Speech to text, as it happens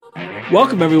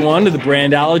Welcome, everyone, to the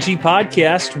Brandology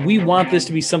Podcast. We want this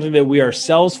to be something that we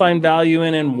ourselves find value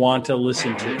in and want to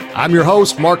listen to. I'm your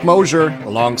host, Mark Mosier.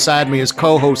 Alongside me is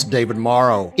co-host David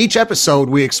Morrow. Each episode,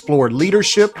 we explore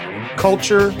leadership,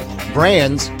 culture,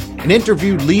 brands, and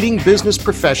interview leading business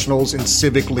professionals and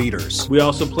civic leaders. We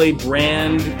also play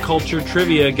brand culture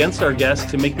trivia against our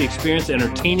guests to make the experience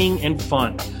entertaining and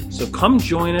fun. So come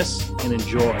join us and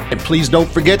enjoy. And please don't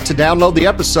forget to download the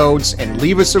episodes and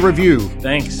leave us a review.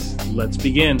 Thanks. Let's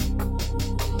begin.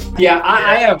 Yeah,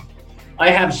 I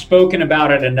have spoken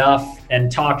about it enough and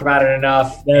talked about it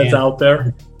enough. That's out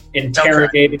there.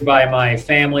 Interrogated by my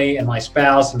family and my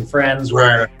spouse and friends,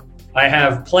 where I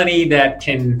have plenty that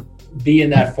can be in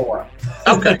that forum.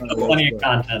 Okay. Plenty of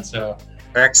content. So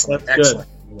excellent. That's excellent.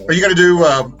 Good. Are you going to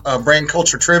do brand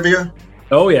culture trivia?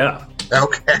 Oh yeah.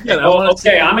 Okay. Yeah,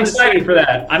 I'm excited for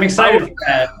that.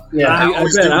 Yeah.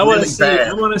 I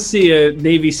want to see a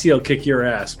Navy SEAL kick your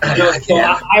ass.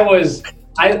 I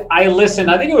listened.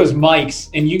 I think it was Mike's,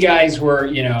 and you guys were,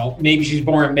 maybe she's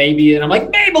born, maybe, and I'm like,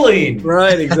 Maybelline.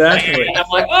 Right, exactly. And I'm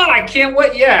like, oh, I can't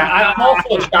wait. Yeah, I'm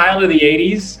also a child of the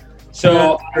 '80s,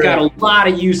 so I've got a lot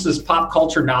of useless pop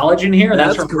culture knowledge in here.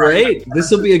 That's great. This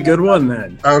will be a good one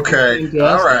then. Okay.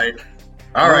 All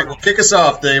right. Well, kick us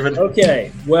off, David.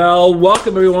 Okay. Well,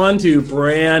 welcome everyone to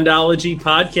Brandology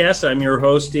Podcast. I'm your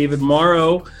host, David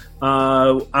Morrow.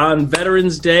 On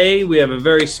Veterans Day, we have a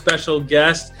very special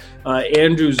guest,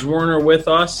 Andrew Zwerner, with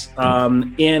us.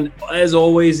 And as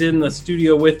always, in the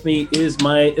studio with me is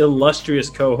my illustrious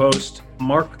co-host,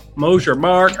 Mark Mosier.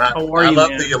 Mark, how are you? I love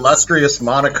the illustrious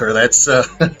moniker. That's a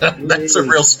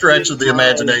real stretch of the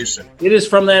imagination. It is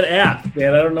from that app,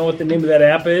 man. I don't know what the name of that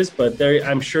app is, but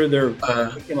I'm sure they're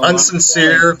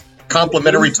unsincere,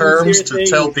 complimentary terms to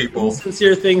tell people.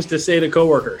 Sincere things to say to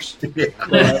coworkers.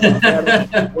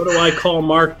 Yeah. What do I call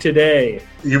Mark today?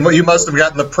 You must have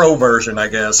gotten the pro version, I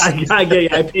guess.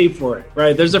 I paid for it,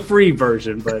 right? There's a free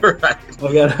version, but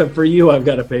right. For you, I've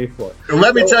got to pay for it.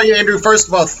 Let me tell you, Andrew, first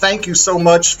of all, thank you so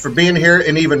much for being here,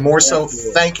 and even more so,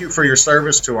 thank you for your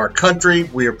service to our country.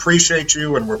 We appreciate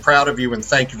you, and we're proud of you, and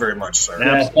thank you very much, sir.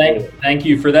 Thank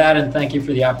you for that, and thank you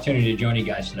for the opportunity to join you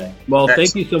guys today. Well,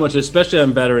 Thank you so much, especially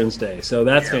on Veterans Day, so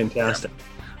that's fantastic.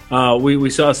 Yeah. We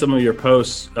saw some of your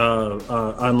posts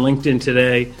on LinkedIn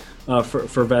today.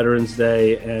 For Veterans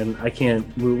Day, and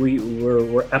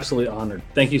we're absolutely honored.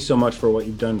 Thank you so much for what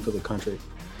you've done for the country.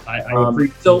 I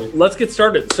appreciate it. So let's get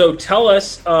started. So tell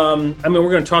us, we're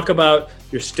going to talk about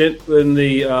your stint in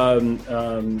the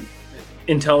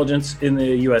intelligence in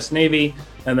the U.S. Navy,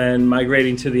 and then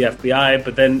migrating to the FBI,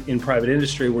 but then in private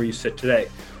industry where you sit today.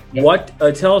 Yep.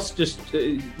 Tell us, just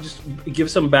give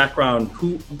some background.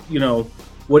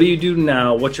 What do you do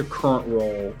now? What's your current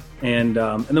role? And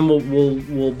then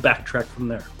we'll backtrack from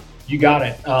there. You got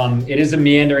it. It is a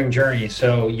meandering journey,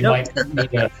 so you might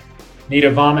need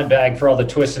a vomit bag for all the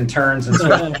twists and turns and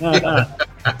stuff on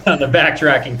the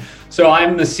backtracking. So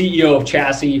I'm the CEO of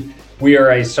Chassis. We are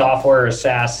a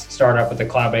SaaS startup with a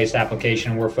cloud-based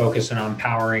application. We're focusing on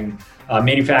powering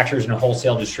manufacturers and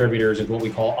wholesale distributors with what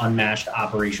we call unmatched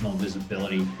operational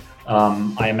visibility.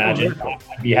 I imagine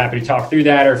I'd be happy to talk through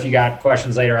that, or if you got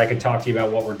questions later, I could talk to you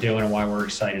about what we're doing and why we're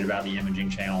excited about the imaging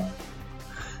channel.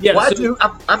 Yeah, well,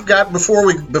 I've got before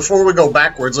we go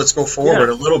backwards, let's go forward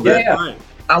a little bit. Yeah.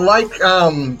 I like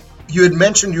you had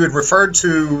mentioned, you had referred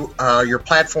to your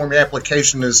platform, your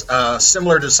application is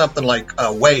similar to something like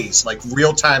Waze, like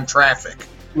real-time traffic.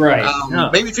 Right.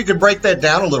 Maybe if you could break that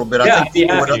down a little bit, I think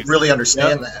people would really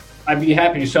understand that. I'd be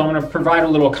happy to. So I'm going to provide a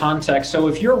little context. So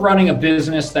if you're running a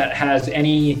business that has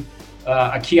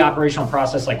a key operational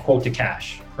process like quote to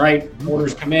cash, right? Mm-hmm.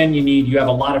 Orders come in, you have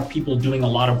a lot of people doing a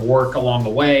lot of work along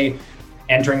the way,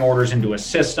 entering orders into a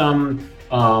system,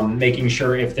 making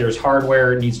sure if there's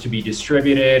hardware, it needs to be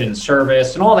distributed and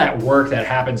serviced, and all that work that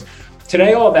happens.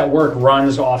 Today, all of that work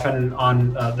runs often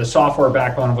on the software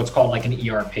backbone of what's called like an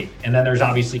ERP. And then there's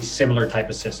obviously similar type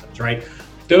of systems, right?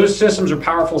 Those systems are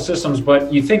powerful systems,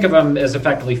 but you think of them as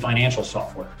effectively financial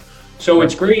software. So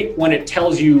it's great when it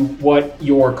tells you what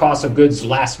your cost of goods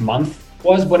last month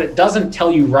was, but it doesn't tell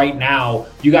you right now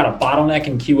you got a bottleneck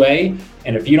in QA,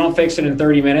 and if you don't fix it in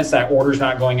 30 minutes, that order's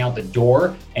not going out the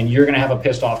door, and you're going to have a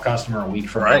pissed off customer a week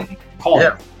from now. Call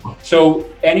it. So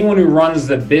anyone who runs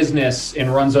the business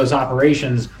and runs those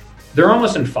operations, they're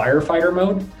almost in firefighter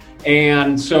mode.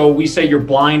 And so we say you're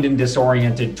blind and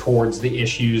disoriented towards the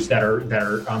issues that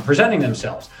are presenting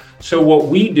themselves. So what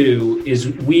we do is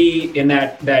in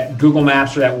that Google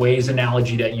Maps or that Waze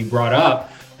analogy that you brought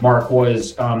up, Mark,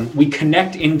 was we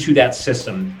connect into that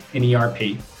system in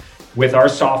ERP with our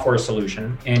software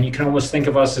solution. And you can almost think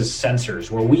of us as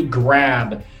sensors, where we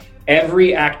grab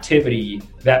every activity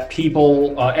that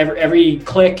people, every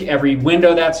click, every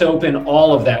window that's open,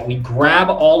 all of that. We grab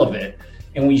all of it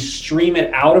and we stream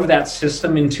it out of that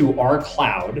system into our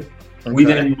cloud. Okay. We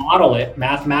then model it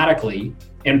mathematically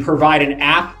and provide an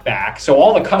app back. So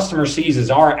all the customer sees is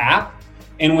our app.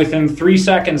 And within 3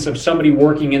 seconds of somebody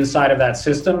working inside of that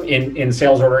system in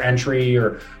sales order entry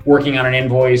or working on an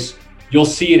invoice, you'll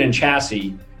see it in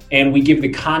Chassis. And we give the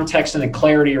context and the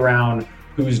clarity around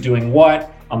who's doing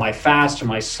what. Am I fast? Am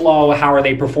I slow? How are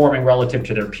they performing relative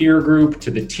to their peer group,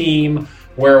 to the team?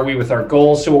 Where are we with our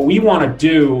goals? So what we want to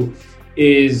do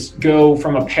is go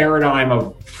from a paradigm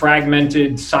of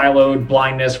fragmented, siloed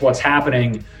blindness, what's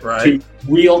happening, to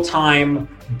real-time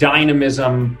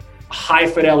dynamism, high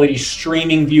fidelity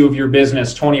streaming view of your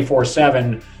business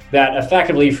 24/7 that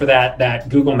effectively, for that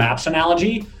Google Maps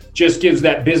analogy, just gives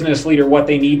that business leader what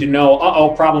they need to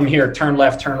know. Problem here, turn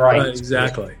left, turn right.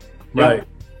 Exactly. Yep. Right.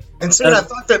 And see, I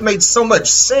thought that made so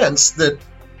much sense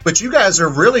but you guys are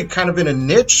really kind of in a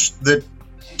niche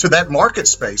to that market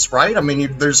space, right? I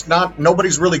mean,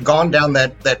 nobody's really gone down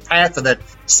that path of that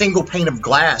single pane of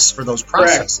glass for those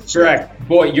processes. Correct.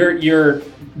 Boy, you're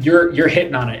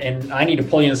hitting on it, and I need to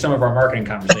pull you in some of our marketing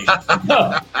conversations.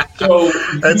 So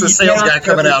that's a sales guy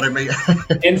coming out at me.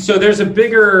 And so there's a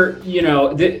bigger,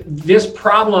 this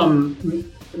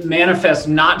problem manifests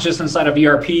not just inside of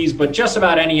ERPs, but just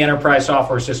about any enterprise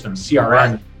software system, CRM.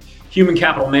 Right. Human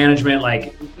capital management,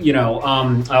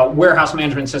 warehouse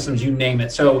management systems, you name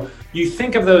it. So you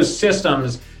think of those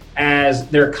systems as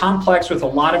they're complex with a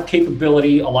lot of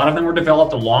capability. A lot of them were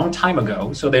developed a long time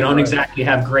ago, so they don't exactly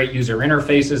have great user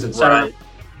interfaces, et cetera. Right.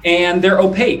 And they're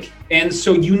opaque. And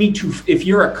so you need to, if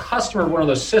you're a customer of one of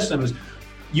those systems,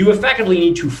 you effectively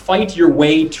need to fight your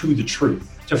way to the truth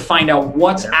to find out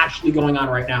what's actually going on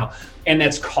right now. And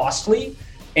that's costly.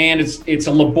 And it's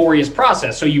a laborious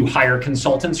process. So you hire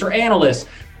consultants or analysts,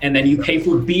 and then you pay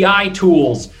for BI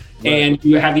tools, and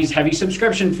you have these heavy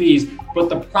subscription fees. But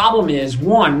the problem is,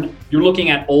 one, you're looking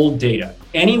at old data.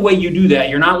 Any way you do that,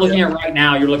 you're not looking at right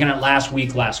now, you're looking at last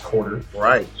week, last quarter.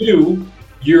 Right. Two,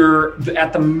 you're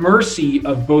at the mercy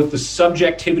of both the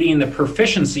subjectivity and the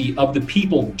proficiency of the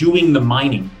people doing the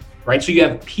mining, right? So you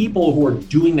have people who are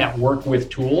doing that work with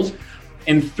tools.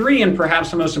 And three, and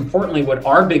perhaps the most importantly, what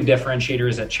our big differentiator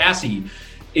is at Chassis,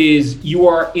 is you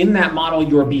are in that model,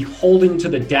 you are beholden to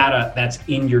the data that's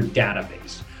in your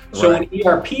database. So an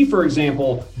ERP, for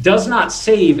example, does not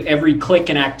save every click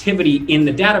and activity in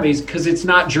the database because it's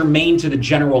not germane to the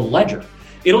general ledger.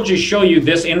 It'll just show you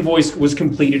this invoice was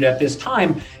completed at this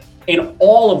time, and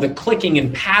all of the clicking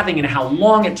and pathing and how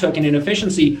long it took and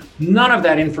inefficiency, none of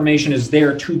that information is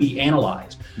there to be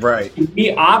analyzed. Right.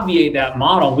 We obviate that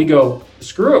model. We go,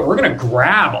 screw it. We're going to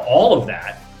grab all of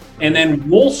that, and then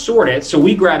we'll sort it. So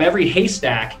we grab every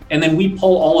haystack, and then we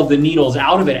pull all of the needles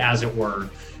out of it, as it were,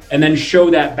 and then show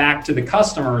that back to the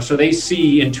customer so they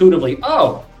see intuitively,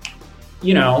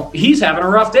 he's having a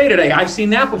rough day today. I've seen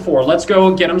that before. Let's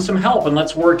go get him some help, and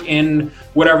let's work in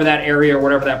whatever that area or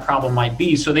whatever that problem might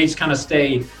be. So they just kind of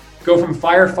go from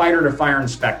firefighter to fire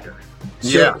inspector.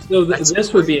 So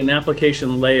this would be an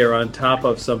application layer on top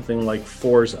of something like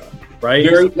Forza, right?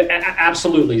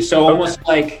 Absolutely. So almost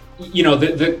like,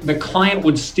 the client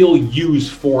would still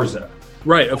use Forza.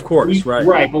 Right, of course, right.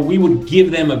 Right, but we would give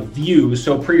them a view.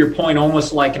 So per your point,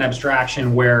 almost like an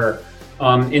abstraction where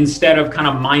instead of kind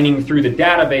of mining through the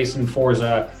database in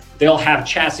Forza, they'll have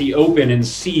Chassis open and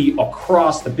see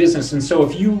across the business. And so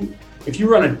if you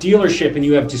run a dealership and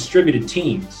you have distributed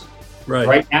teams,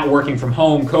 right, not working from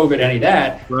home, COVID, any of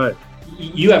that, right,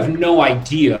 you have no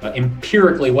idea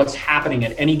empirically what's happening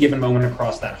at any given moment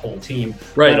across that whole team.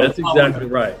 Right, that's exactly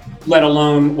right. Let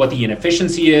alone what the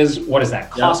inefficiency is, what does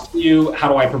that cost you, how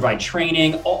do I provide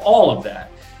training, all of that.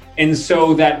 And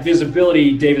so that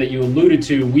visibility, David, that you alluded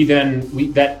to, we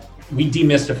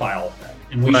demystify all of that,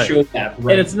 and we show that.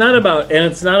 Right. And it's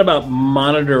not about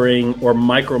monitoring or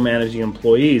micromanaging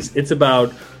employees. It's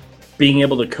about being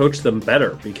able to coach them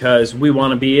better, because we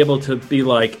want to be able to be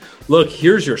like, look,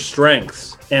 here's your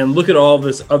strengths, and look at all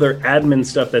this other admin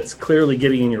stuff that's clearly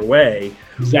getting in your way.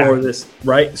 Exactly. Or this,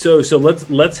 right? So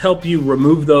let's help you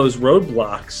remove those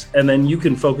roadblocks, and then you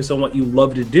can focus on what you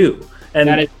love to do.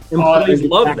 And employees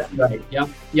love that. Right.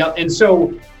 Yep. And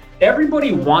so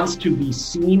everybody wants to be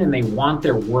seen, and they want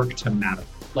their work to matter.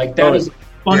 Like that is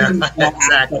fundamental.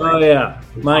 Exactly. Oh yeah.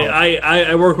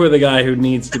 I work with a guy who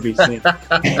needs to be seen.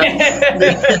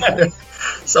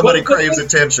 Somebody craves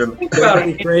attention. He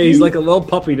craves like a little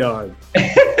puppy dog.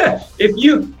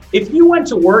 If you went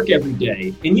to work every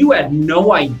day and you had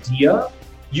no idea,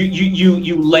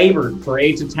 you labored for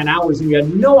 8 to 10 hours and you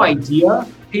had no idea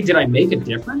hey, did I make a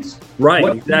difference? Right,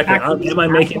 What exactly. Am I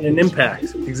making an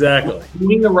impact? Exactly.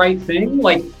 Doing the right thing.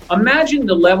 Like, imagine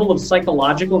the level of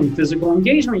psychological and physical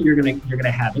engagement you're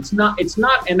gonna have. It's not,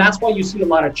 and that's why you see a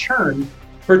lot of churn,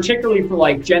 particularly for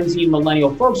like Gen Z and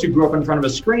millennial folks who grew up in front of a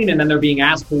screen and then they're being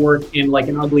asked to work in like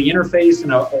an ugly interface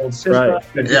and an old system. Right.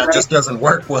 Yeah, it just doesn't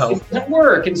work well. It doesn't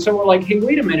work. And so we're like, hey,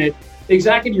 wait a minute.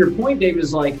 Exactly to your point, Dave,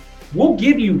 is like, we'll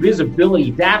give you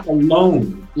visibility. That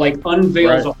alone, like,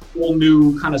 unveils a whole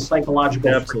new kind of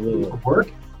psychological work.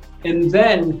 And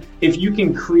then if you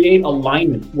can create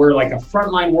alignment where like a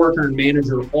frontline worker and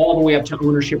manager all the way up to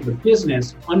ownership of the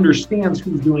business understands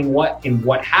who's doing what and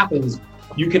what happens,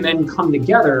 you can then come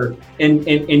together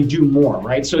and do more,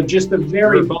 right? So just the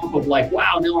very bump of like,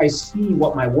 wow, now I see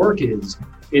what my work is.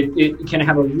 It can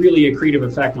have a really accretive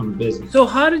effect on the business. So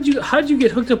how did you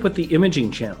get hooked up with the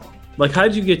imaging channel? Like, how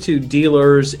did you get to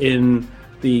dealers in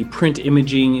the print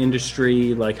imaging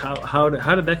industry? Like, how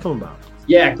did that come about?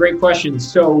 Yeah, great question.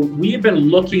 So we have been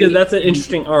looking, because that's an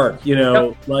interesting arc,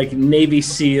 like Navy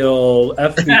SEAL,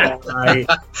 FBI,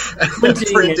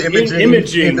 print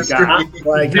imaging guy.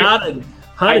 Like,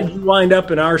 how did you wind up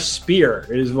in our sphere?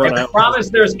 Is what I promise.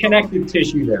 There's connective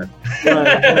tissue there.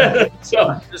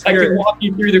 So I can walk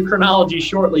you through the chronology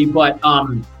shortly, but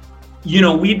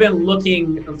we've been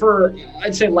looking for,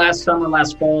 I'd say last summer,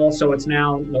 last fall. So it's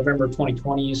now November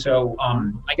 2020. So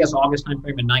I guess August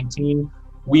timeframe in 19.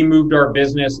 We moved our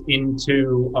business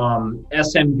into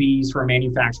SMBs for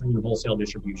manufacturing and wholesale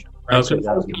distribution. Right? Okay. So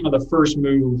that was kind of the first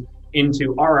move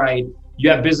into, all right, you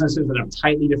have businesses that have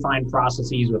tightly defined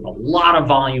processes with a lot of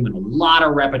volume and a lot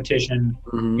of repetition,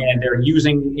 and they're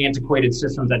using antiquated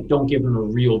systems that don't give them a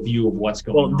real view of what's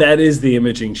going on. Well, that is the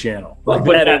imaging channel. But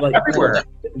that's everywhere.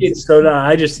 You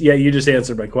just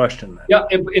answered my question then. Yeah,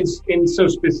 and so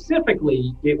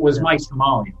specifically, it was Mike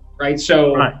Stromali, right?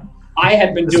 So I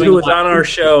had been doing. He was on our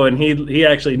show, and he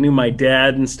actually knew my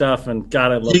dad and stuff. And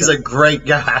God, I love. He's a great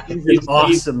guy. He's an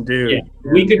awesome dude. Yeah.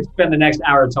 We could spend the next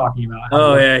hour talking about.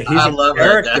 Oh yeah, he's a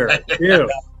character too.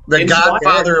 The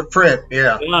godfather of print.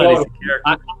 Yeah. So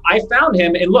I found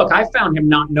him, and look, I found him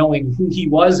not knowing who he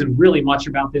was and really much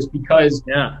about this because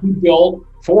he built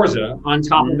Forza on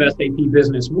top of SAP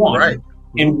Business One, right?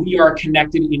 And we are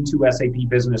connected into SAP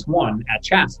Business One at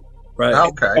Chassis. Right.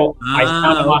 Okay. So I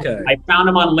found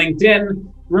him on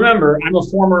LinkedIn. Remember, I'm a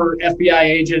former FBI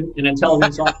agent and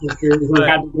intelligence officer who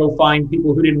had to go find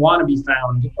people who didn't want to be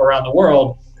found around the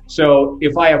world. So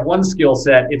if I have one skill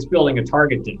set, it's building a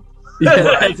target team.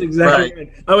 Yeah, that's exactly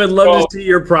right. I would love to see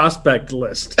your prospect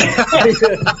list.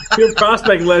 Your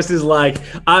prospect list is like,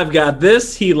 I've got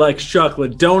this. He likes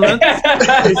chocolate donuts.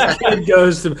 His kid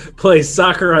goes to play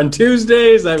soccer on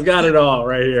Tuesdays. I've got it all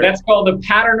right here. That's called the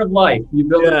pattern of life. You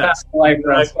build a pattern of life.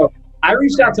 Right. So I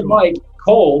reached out to Mike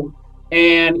Cole,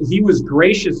 and he was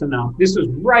gracious enough. This was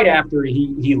right after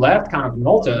he left kind of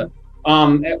Minolta.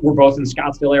 We're both in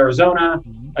Scottsdale, Arizona.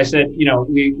 I said,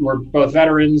 we were both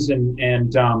veterans,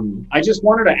 and I just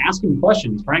wanted to ask him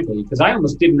questions, frankly, because I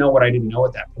almost didn't know what I didn't know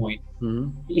at that point.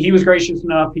 He was gracious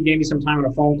enough. He gave me some time on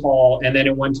a phone call, and then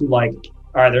it went to like,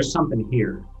 all right, there's something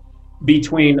here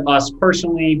between us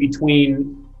personally,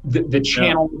 between the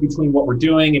channel, between what we're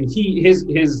doing, and his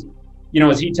as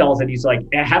he tells it, he's like,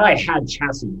 had I had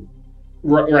Chassis.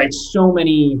 Right, so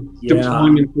many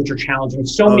deployments which are challenging,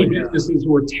 so many businesses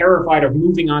who are terrified of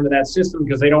moving onto that system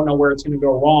because they don't know where it's going to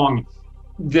go wrong.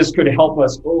 This could help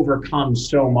us overcome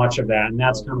so much of that, and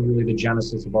that's kind of really the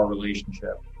genesis of our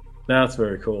relationship. That's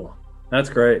very cool.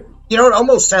 That's great. It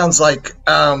almost sounds like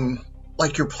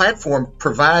your platform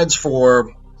provides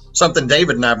for something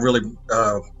David and I really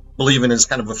believe in as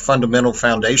kind of a fundamental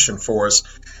foundation for us.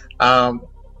 That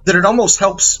it almost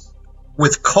helps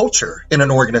with culture in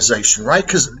an organization, right?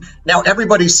 Because now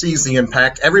everybody sees the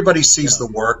impact, everybody sees the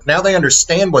work. Now they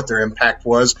understand what their impact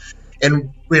was. And,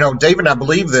 David and I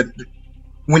believe that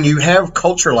when you have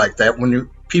culture like that, when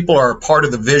people are a part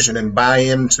of the vision and buy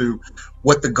into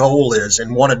what the goal is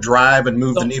and want to drive and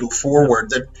move the needle forward,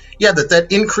 that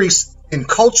increase in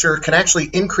culture can actually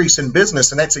increase in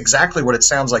business. And that's exactly what it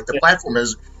sounds like the platform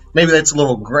is. Maybe that's a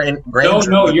little grander.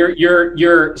 No,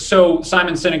 you're so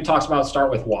Simon Sinek talks about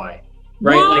start with why.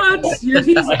 Right?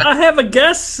 What? I have a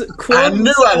guess quote. I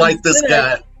knew I liked this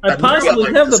guy. I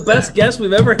possibly have the best guest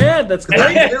we've ever had. That's great.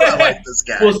 I knew I liked this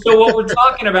guy. Well, so what we're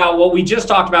talking about, what we just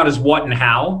talked about is what and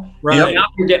how. Right. Now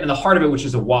we're getting to the heart of it, which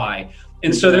is the why.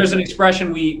 And so there's an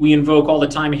expression we invoke all the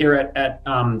time here at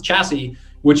Chassis,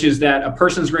 which is that a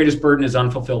person's greatest burden is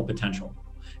unfulfilled potential.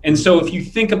 And so if you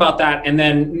think about that, and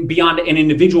then beyond an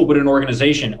individual, but an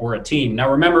organization or a team. Now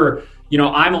remember,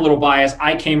 I'm a little biased.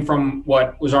 I came from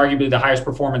what was arguably the highest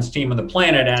performance team on the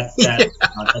planet at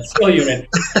that skill unit.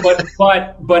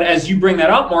 But as you bring that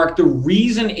up, Mark, the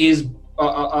reason is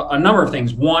a number of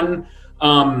things. One,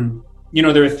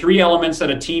 there are three elements that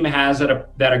a team has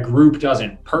that a group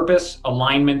doesn't: purpose,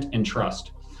 alignment, and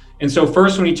trust. And so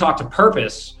first, when you talk to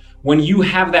purpose, when you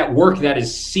have that work that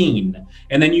is seen,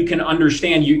 and then you can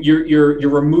understand, you're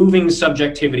removing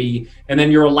subjectivity, and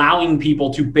then you're allowing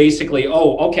people to basically,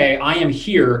 okay, I am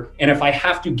here, and if I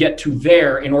have to get to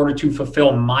there in order to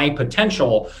fulfill my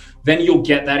potential, then you'll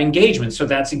get that engagement. So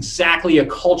that's exactly a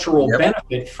cultural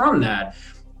benefit from that.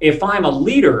 If I'm a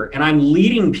leader and I'm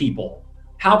leading people,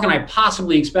 how can I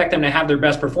possibly expect them to have their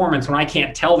best performance when I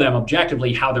can't tell them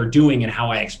objectively how they're doing and how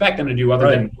I expect them to do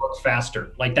other than work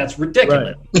faster? Like, that's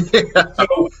ridiculous.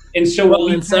 And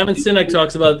Simon Sinek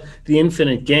talks about the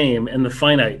infinite game and the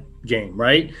finite game,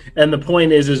 right? And the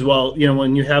point is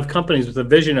when you have companies with a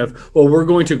vision of, we're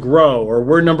going to grow, or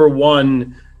we're number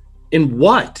one in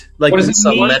what? Like, what does it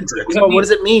mean? What does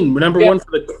it mean? Number one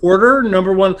for the quarter?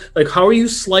 Number one, like, how are you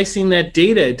slicing that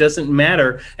data? It doesn't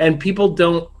matter. And people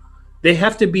they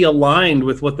have to be aligned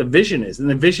with what the vision is, and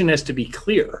the vision has to be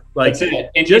clear. Like, that's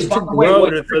it. And just to grow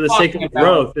for the sake of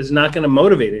growth is not going to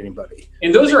motivate anybody.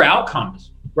 And those are outcomes,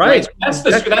 right? That's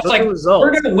like,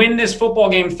 we're going to win this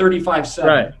football game 35-7.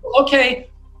 Right.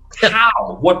 Okay,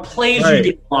 how? What plays you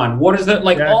get on? What is that?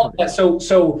 Like, all of that.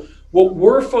 So what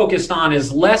we're focused on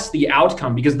is less the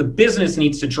outcome, because the business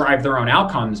needs to drive their own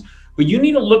outcomes. But you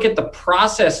need to look at the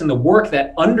process and the work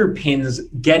that underpins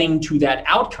getting to that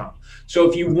outcome. So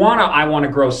if you I want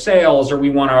to grow sales, or we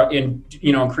want to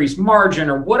increase margin,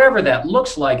 or whatever that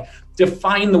looks like,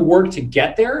 define the work to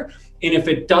get there. And if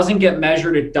it doesn't get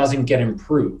measured, it doesn't get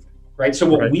improved, right? So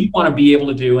what we want to be able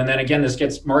to do, and then again, this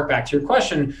gets, Mark, back to your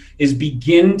question, is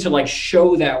begin to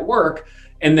show that work,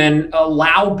 and then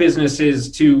allow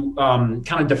businesses to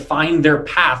kind of define their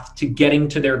path to getting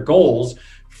to their goals.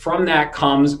 From that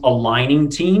comes aligning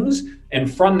teams. And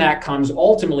from that comes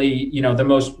ultimately, the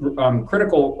most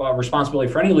critical responsibility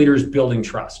for any leader is building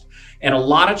trust. And a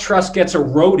lot of trust gets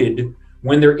eroded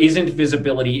when there isn't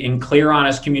visibility and clear,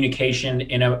 honest communication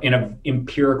in a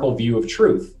empirical view of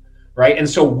truth, right? And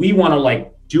so we want to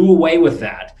do away with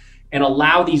that and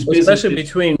allow these businesses, especially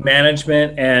between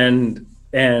management and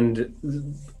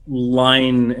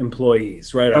line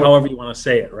employees, right? Or however you want to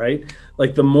say it, right?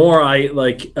 Like, the more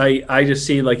I just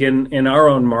see, like, in our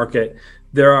own market,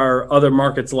 there are other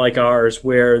markets like ours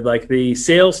where, like, the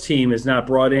sales team is not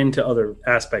brought into other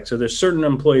aspects. So there's certain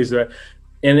employees that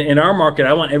in our market,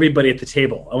 I want everybody at the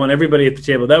table.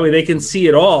 That way they can see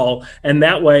it all. And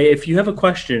that way, if you have a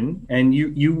question and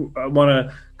you want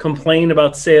to complain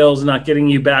about sales not getting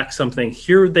you back something,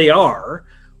 here they are.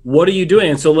 What are you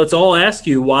doing? And so let's all ask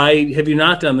you, why have you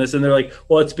not done this? And they're like,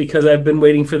 well, it's because I've been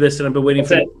waiting for this, and I've been waiting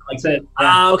for it. That's it.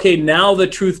 Yeah. Okay, now the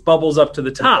truth bubbles up to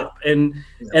the top. And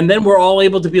then we're all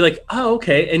able to be like,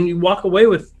 okay. And you walk away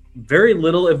with very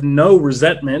little, if no,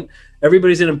 resentment.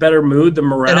 Everybody's in a better mood. The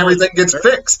morale, and everything gets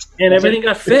fixed. And everything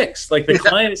got fixed. Like, the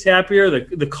client is happier.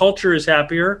 The culture is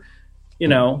happier,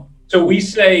 So we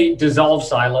say dissolve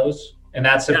silos, and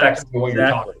that's effectively what you're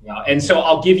talking about. And so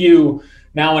I'll give you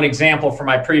now an example from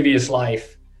my previous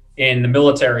life in the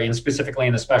military, and specifically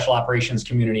in the special operations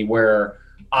community, where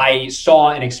I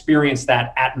saw and experienced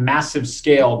that at massive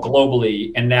scale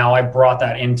globally. And now I brought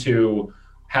that into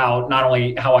not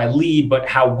only how I lead, but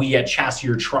how we at Chassis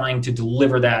are trying to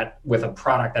deliver that with a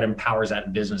product that empowers that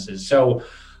in businesses. So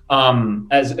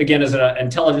as an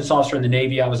intelligence officer in the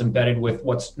Navy, I was embedded with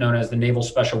what's known as the Naval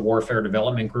Special Warfare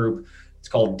Development Group. It's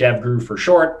called DevGru for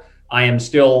short. I am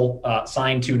still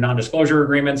signed to non-disclosure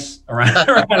agreements around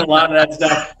a lot of that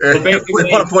stuff. But we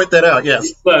want to point that out,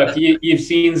 yes. Look, you've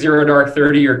seen Zero Dark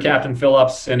 30 or Captain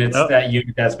Phillips, and it's that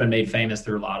unit that's been made famous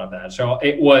through a lot of that. So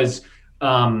it was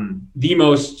the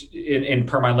most,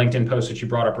 per my LinkedIn post that you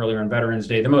brought up earlier on Veterans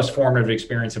Day, the most formative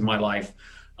experience of my life.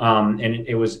 And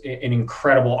it was an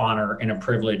incredible honor and a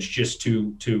privilege just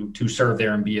to serve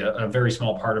there and be a very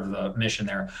small part of the mission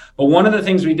there. But one of the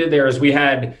things we did there is we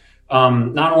had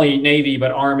not only Navy,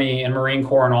 but Army and Marine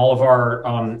Corps and all of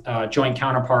our joint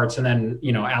counterparts, and then,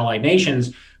 allied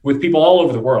nations, with people all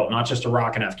over the world, not just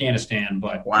Iraq and Afghanistan,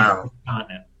 but the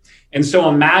continent. And so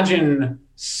imagine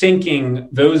syncing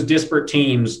those disparate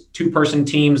teams, 2-person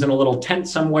teams in a little tent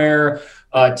somewhere,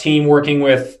 a team working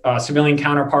with civilian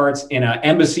counterparts in an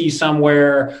embassy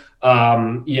somewhere,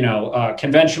 a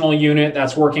conventional unit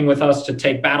that's working with us to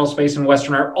take battle space in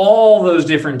Western Europe, all those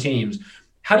different teams.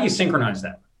 How do you synchronize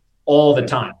that all the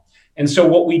time? And so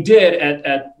what we did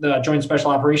at the Joint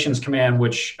Special Operations Command,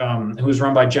 which who was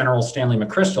run by General Stanley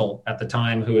McChrystal at the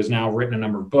time, who has now written a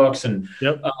number of books, and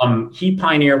he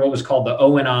pioneered what was called the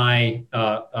ONI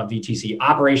VTC,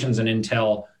 Operations and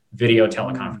Intel Video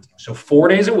Teleconferencing. So 4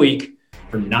 days a week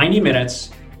for 90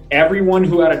 minutes, everyone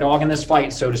who had a dog in this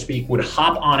fight, so to speak, would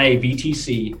hop on a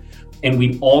VTC, and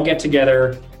we'd all get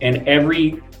together, and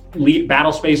every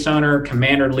battle space owner,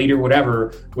 commander, leader,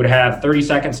 whatever, would have 30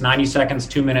 seconds, 90 seconds,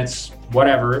 2 minutes,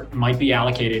 whatever might be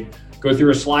allocated, go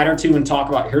through a slide or two and talk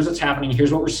about, here's what's happening,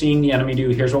 here's what we're seeing the enemy do,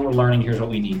 here's what we're learning, here's what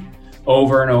we need,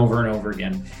 over and over and over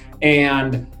again.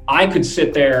 And I could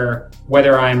sit there,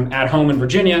 whether I'm at home in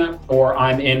Virginia or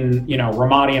I'm in,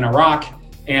 Ramadi in Iraq,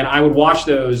 and I would watch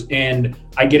those and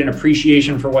I get an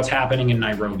appreciation for what's happening in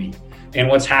Nairobi and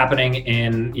what's happening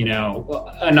in,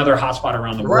 another hotspot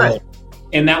around the world.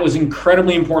 And that was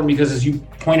incredibly important because, as you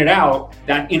pointed out,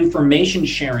 that information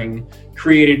sharing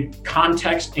created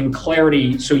context and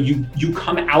clarity. So you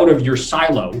come out of your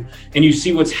silo and you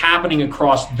see what's happening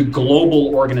across the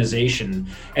global organization.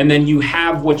 And then you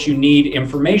have what you need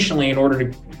informationally in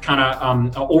order to kind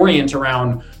of orient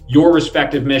around your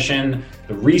respective mission,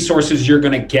 the resources you're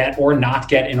going to get or not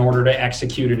get in order to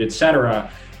execute it, et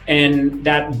cetera. And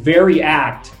that very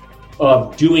act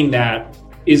of doing that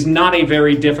is not a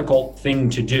very difficult thing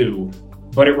to do,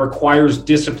 but it requires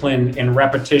discipline and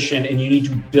repetition, and you need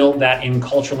to build that in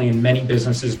culturally, and many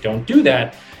businesses don't do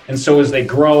that. And so as they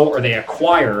grow or they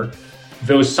acquire,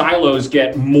 those silos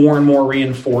get more and more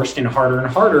reinforced and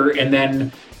harder, and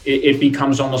then it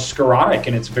becomes almost sclerotic,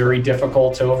 and it's very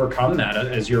difficult to overcome that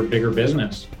as you're a bigger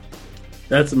business.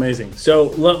 That's amazing. So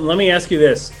let me ask you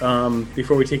this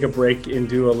before we take a break and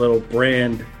do a little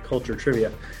brand culture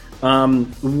trivia.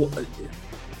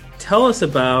 Tell us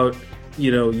about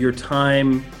your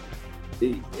time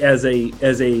as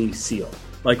a SEAL.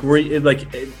 Like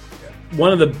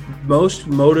one of the most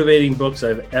motivating books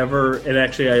I've ever, and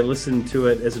actually I listened to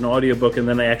it as an audiobook and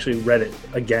then I actually read it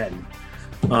again,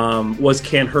 was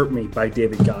Can't Hurt Me by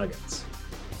David Goggins.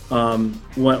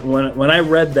 When I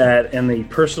read that and the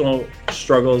personal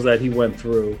struggles that he went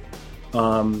through,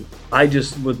 I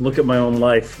just would look at my own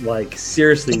life like,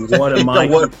 seriously, what am I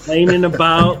complaining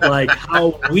about? Like,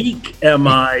 how weak am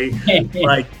I?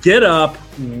 Like, get up,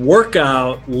 work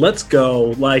out, let's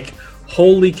go. Like,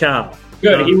 holy cow.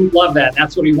 Good. He would love that.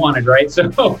 That's what he wanted, right?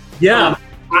 So, yeah.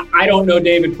 I don't know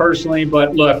David personally,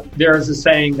 but look, there's a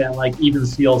saying that like even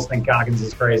SEALs think Goggins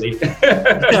is crazy. But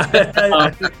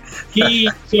the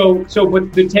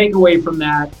takeaway from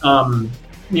that,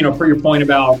 for your point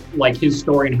about like his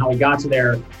story and how he got to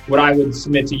there, what I would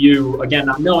submit to you, again,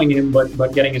 not knowing him,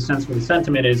 but getting a sense for the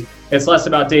sentiment is, it's less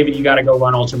about David, you got to go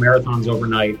run ultra marathons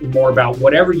overnight, and more about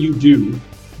whatever you do,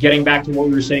 getting back to what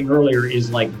we were saying earlier,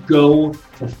 is like, go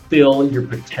fulfill your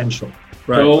potential.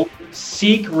 Right. Go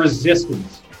seek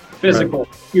resistance. Physical,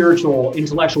 spiritual,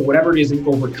 intellectual, whatever it is, and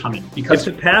overcome it. Because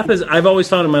if the path is, I've always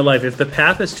found in my life, if the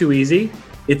path is too easy,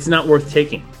 it's not worth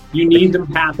taking. You need the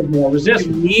path of more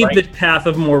resistance. You need the path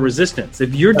of more resistance.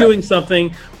 If you're doing something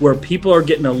where people are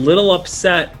getting a little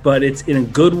upset, but it's in a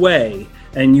good way,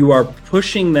 and you are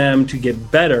pushing them to get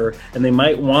better, and they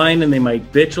might whine and they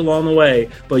might bitch along the way,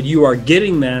 but you are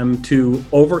getting them to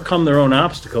overcome their own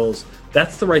obstacles,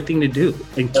 that's the right thing to do,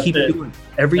 and keep doing it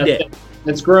every day.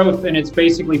 It's growth, and it's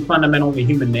basically fundamentally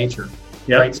human nature,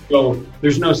 right? So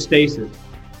there's no stasis.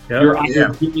 You're either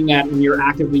doing that and you're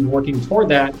actively working toward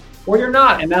that, or you're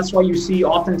not. And that's why you see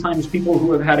oftentimes people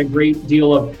who have had a great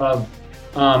deal of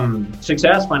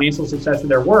success, financial success with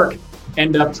their work,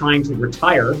 end up trying to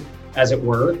retire, as it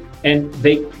were, and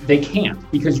they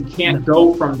can't, because you can't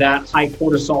go from that high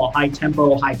cortisol, high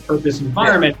tempo, high purpose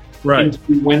environment into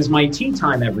when's my tea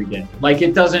time every day. Like,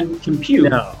 it doesn't compute.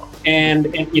 No. And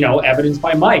evidenced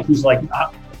by Mike, who's like, I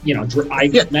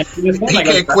mentioned this one. He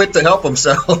can't quit to help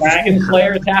himself. Dragon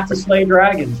players have to slay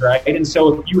dragons, right? And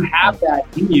so if you have that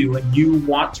in you and you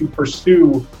want to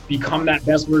pursue, become that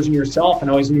best version of yourself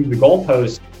and always move the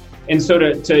goalpost. And so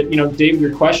to David,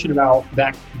 your question about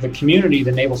the community,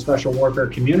 the Naval Special Warfare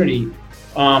community,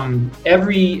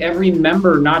 every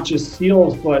member, not just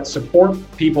SEALs, but support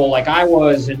people like I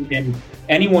was, and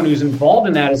anyone who's involved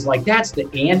in that is like, that's the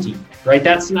ante, right?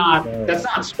 That's not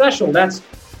special.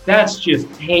 That's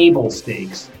just table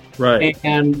stakes. Right.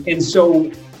 And so,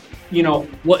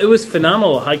 well, it was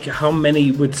phenomenal how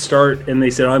many would start and they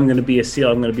said, I'm going to be a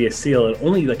SEAL, and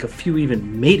only like a few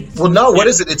even made it. Well, no, what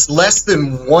is it? It's less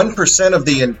than 1% of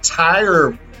the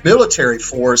entire military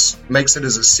force makes it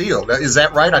as a SEAL. Is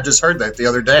that right? I just heard that the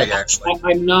other day, actually.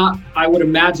 I would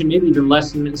imagine maybe even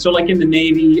less than, so like in the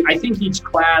Navy, I think each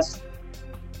class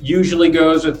usually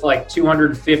goes with like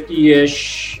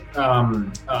 250-ish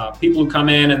people who come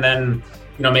in and then,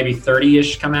 maybe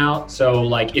 30-ish come out. So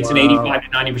like it's an 85 to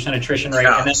 90% attrition rate.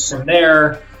 And then from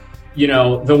there,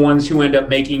 the ones who end up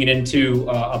making it into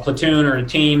a platoon or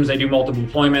teams, they do multiple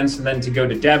deployments, and then to go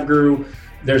to DevGru,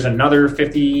 there's another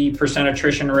 50%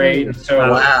 attrition rate. And so,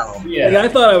 yeah. Like, I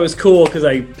thought I was cool because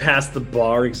I passed the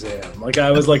bar exam. Like I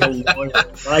was like a lawyer.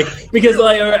 Because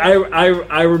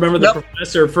I remember the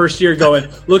professor first year going,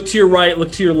 look to your right,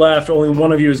 look to your left. Only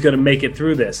one of you is going to make it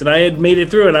through this. And I had made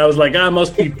it through, and I was like, I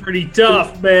must be pretty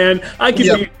tough, man. I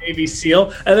can be a Navy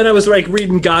SEAL. And then I was like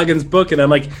reading Goggins' book, and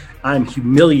I'm like, I'm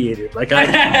humiliated. Like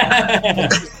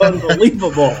it's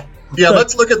unbelievable. Yeah,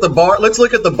 let's look at the bar. Let's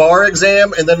look at the bar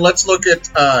exam, and then let's look at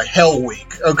Hell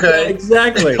Week. Okay, yeah,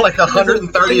 exactly. Like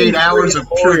 138 hours of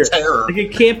pure terror. Like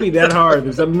it can't be that hard.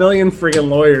 There's a million friggin'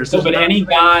 lawyers. But any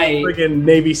guy, friggin'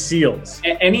 Navy SEALs.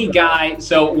 Any guy.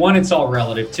 So one, it's all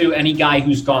relative. Two, any guy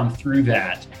who's gone through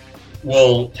that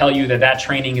will tell you that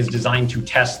training is designed to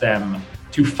test them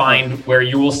to find where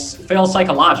you will fail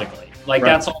psychologically. Like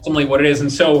that's ultimately what it is. And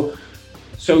so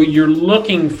they're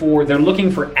looking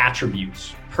for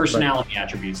attributes. Personality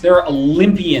attributes. There are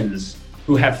Olympians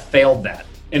who have failed that,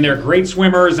 and they're great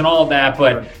swimmers and all of that,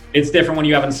 but it's different when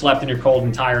you haven't slept and you're cold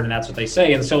and tired, and that's what they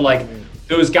say. And so like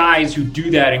those guys who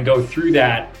do that and go through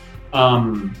that, how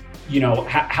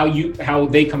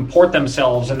they comport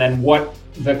themselves, and then what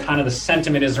the kind of the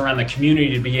sentiment is around the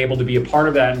community to be able to be a part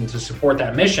of that and to support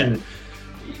that mission.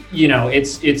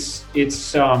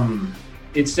 It's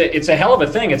a hell of a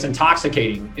thing. It's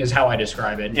intoxicating is how I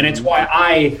describe it. And it's why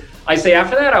I say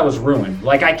after that, I was ruined.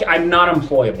 Like I'm not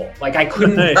employable. Like I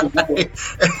couldn't.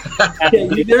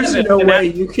 There's no way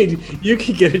you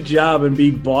could get a job and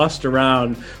be bossed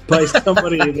around by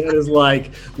somebody that is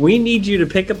like, we need you to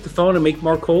pick up the phone and make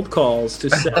more cold calls to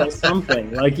sell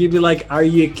something. Like you'd be like, are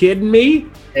you kidding me?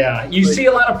 Yeah, you see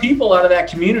a lot of people out of that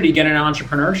community get into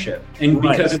entrepreneurship, and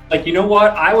because it's like, you know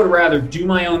what, I would rather do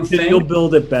my own thing. You'll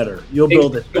build it better. You'll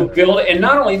build it, and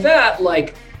not only that,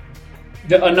 like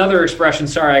another expression.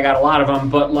 Sorry, I got a lot of them,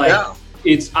 but I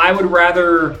would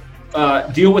rather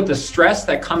deal with the stress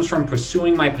that comes from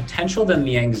pursuing my potential than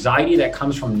the anxiety that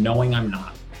comes from knowing I'm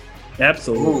not.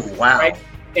 Absolutely. Ooh, wow. Right?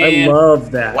 I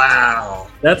love that. Wow.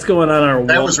 That's going on our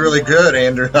That was really good,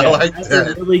 Andrew. I like that.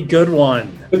 That's a really good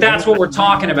one. But that's what we're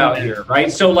talking about here, right?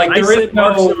 So like there is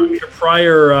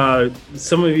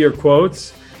some of your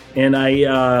quotes, and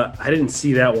I didn't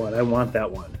see that one. I want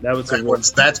that one.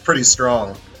 That's pretty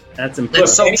strong. That's important.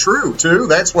 It's so true too.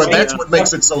 That's what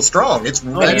makes it so strong. It's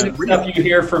real. Stuff you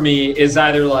hear from me is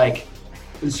either like,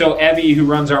 so Evie, who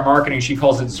runs our marketing, she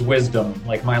calls it Zwisdom,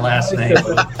 like my last name.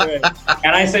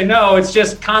 And I say, no, it's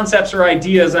just concepts or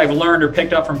ideas I've learned or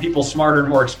picked up from people smarter and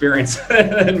more experienced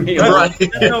than me. Right.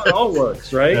 That's how it all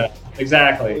works, right? Yeah,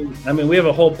 exactly. I mean, we have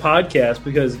a whole podcast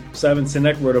because Simon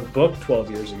Sinek wrote a book 12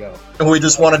 years ago. And we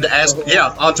just wanted to ask,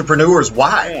 entrepreneurs,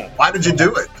 why? Yeah. Why did you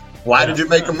do it? Why did you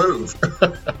make a move?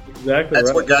 Exactly.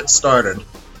 That's what got started.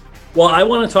 Well, I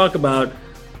want to talk about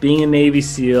being a Navy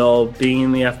SEAL, being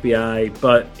in the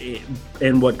FBI,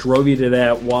 and what drove you to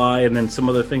that, why, and then some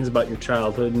other things about your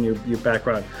childhood and your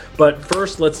background. But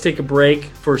first, let's take a break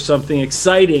for something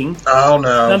exciting. Oh,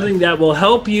 no. Something that will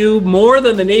help you more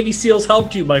than the Navy SEALs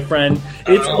helped you, my friend.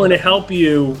 It's going to help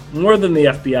you more than the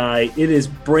FBI. It is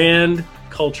brand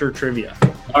culture trivia.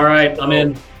 All right, I'm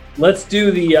in. Let's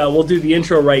do we'll do the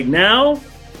intro right now.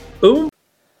 Boom.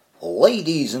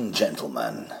 Ladies and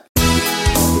gentlemen.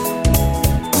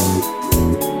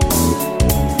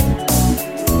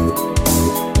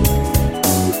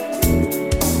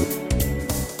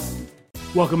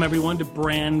 Welcome, everyone, to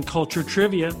Brand Culture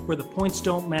Trivia, where the points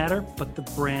don't matter, but the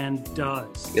brand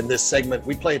does. In this segment,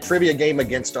 we play a trivia game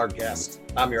against our guest.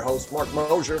 I'm your host, Mark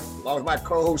Mosier, along with my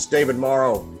co-host, David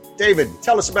Morrow. David,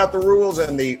 tell us about the rules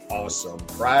and the awesome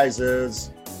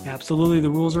prizes. Absolutely. The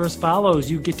rules are as follows.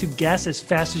 You get to guess as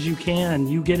fast as you can.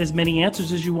 You get as many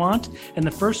answers as you want, and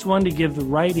the first one to give the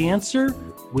right answer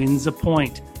wins a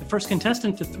point. The first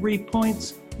contestant to 3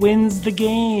 points wins the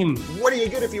game. What do you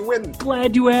get if you win?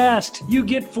 Glad you asked. You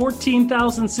get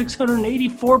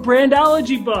 14,684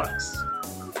 Brandology bucks.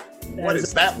 What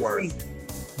is that worth?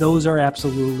 Those are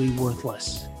absolutely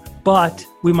worthless, but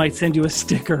we might send you a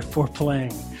sticker for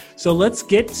playing. So let's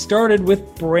get started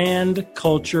with brand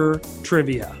culture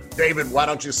trivia. David, why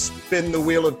don't you spin the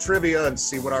wheel of trivia and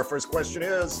see what our first question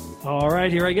is? All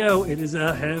right, here I go. It is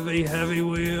a heavy, heavy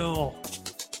wheel.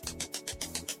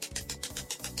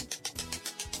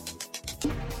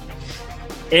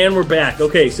 And we're back.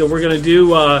 Okay, so we're going to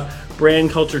do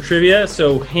brand culture trivia.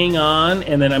 So hang on,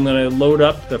 and then I'm going to load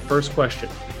up the first question.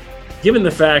 Given the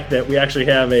fact that we actually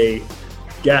have a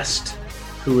guest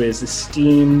who is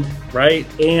esteemed, right?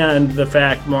 And the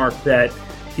fact, Mark, that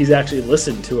he's actually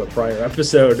listened to a prior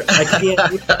episode. I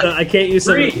can't use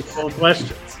some of the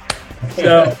questions.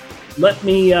 So let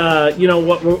me, what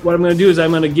I'm going to do is I'm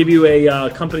going to give you a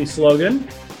company slogan,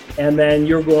 and then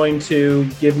you're going to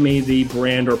give me the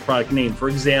brand or product name. For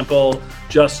example,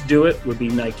 Just Do It would be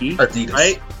Nike. Adidas.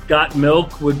 Right? Got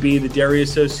Milk would be the Dairy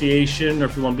Association, or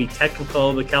if you want to be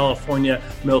technical, the California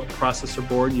Milk Processor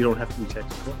Board. You don't have to be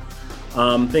technical.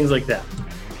 Things like that.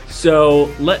 So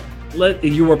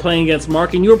you were playing against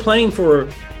Mark, and you were playing for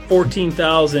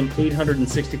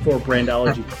 14,864 brand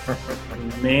allergy.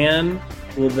 Man,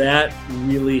 will that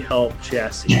really help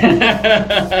Chassis?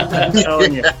 I'm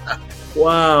telling you.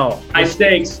 Wow. High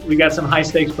stakes. We got some high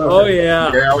stakes programs. Oh,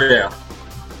 yeah. Yeah.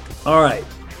 All right.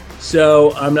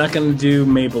 So I'm not going to do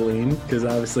Maybelline because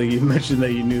obviously you mentioned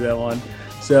that you knew that one.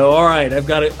 So, all right. I've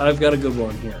got a good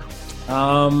one here.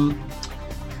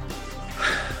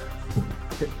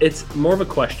 It's more of a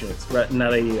question. It's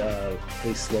not a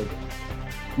slogan.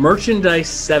 Merchandise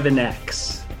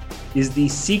 7X is the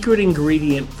secret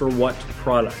ingredient for what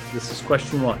product? This is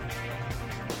question 1.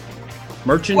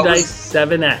 Merchandise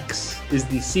 7X is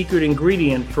the secret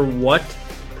ingredient for what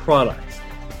product?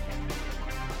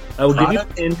 I will give you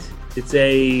a hint. It's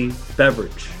a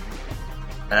beverage.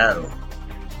 Oh.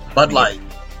 Bud Light.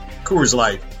 Coors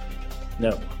Light.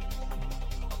 No.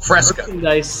 Fresca.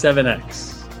 Merchandise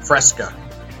 7X. Fresca.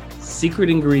 Secret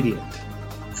ingredient.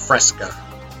 Fresca.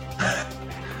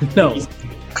 No.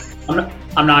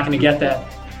 I'm not going to get that.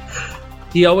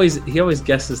 He always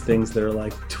guesses things that are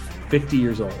like 50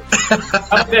 years old. How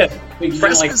about this? We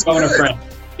can like phone a friend.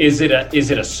 Is it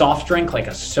a soft drink like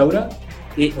a soda?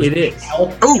 It is.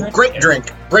 Oh, grape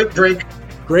drink. Grape drink.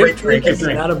 Grape drink is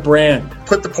not a brand.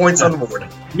 Put the points on the board.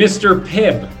 Mr.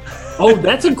 Pibb. Oh,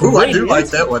 that's a great Ooh, I do answer. like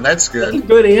that one. That's That's a good.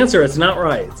 good answer. It's not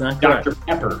right. It's not correct. Dr.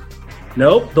 Pepper.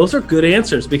 Nope, those are good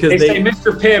answers because They say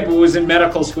Mr. Pibb was in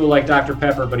medical school like Dr.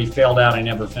 Pepper, but he failed out and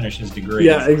never finished his degree.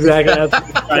 Yeah, exactly. That's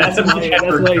why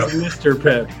he's Mr.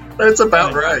 Pibb. That's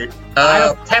about right.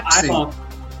 Pepsi.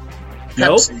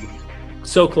 Nope. Pepsi.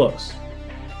 So close.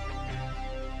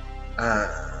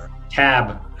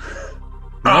 Tab.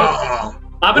 Oh.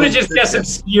 I'm going to just guess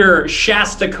obscure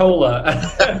Shasta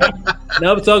Cola.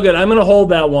 No, it's all good. I'm going to hold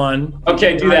that one.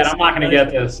 Okay, do that. I'm not going to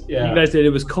get this. Yeah. You guys did. It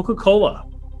was Coca-Cola.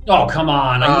 Oh, come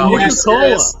on.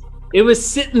 Coca-Cola. It was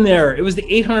sitting there. It was the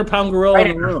 800-pound gorilla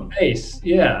Right in the room. Face.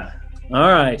 Yeah.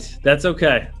 All right. That's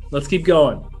okay. Let's keep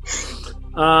going.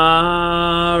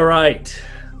 All right.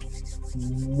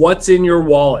 What's in your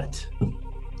wallet?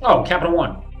 Oh, Capital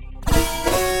One.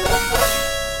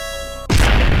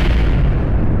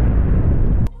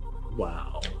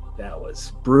 Wow. That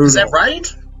was brutal. Is that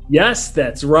right? Yes,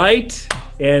 that's right.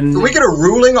 And Did we get a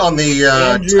ruling on the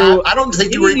Andrew, I don't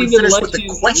think you were even finished with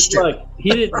the question. Look,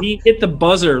 he hit the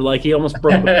buzzer like he almost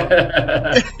broke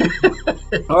the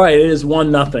buzzer. All right, it is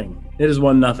 1-0. It is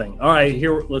 1-0. All right,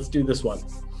 here, let's do this one.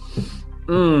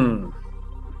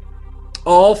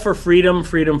 All for freedom,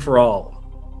 freedom for all.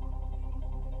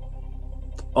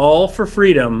 All for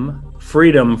freedom,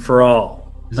 freedom for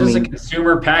all. Is this a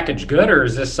consumer packaged good or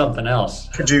is this something else?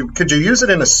 Could you use it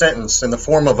in a sentence in the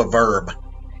form of a verb?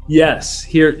 Yes.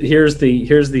 Here's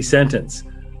the sentence.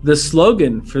 The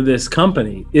slogan for this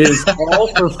company is all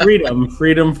for freedom,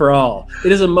 freedom for all.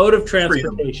 It is a mode of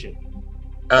transportation.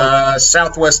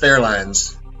 Southwest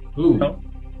Airlines. Ooh.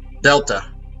 Delta.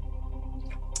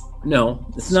 No,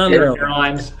 it's not an airline.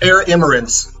 Airlines. Air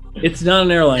Emirates. It's not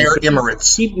an airline. Air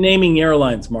Emirates. Keep naming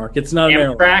airlines, Mark. It's not an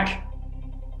airline. Amtrak.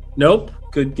 Nope.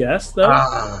 Good guess, though.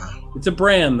 It's a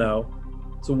brand, though.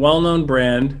 It's a well-known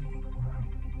brand.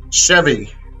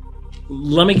 Chevy.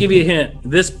 Let me give you a hint.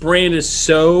 This brand is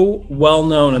so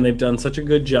well-known, and they've done such a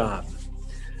good job,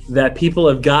 that people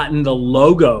have gotten the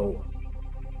logo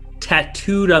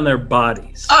tattooed on their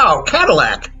bodies. Oh,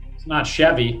 Cadillac. It's not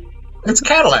Chevy. It's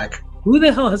Cadillac. Who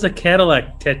the hell has a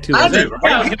Cadillac tattoo? I do.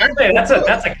 Yeah, I was gonna say,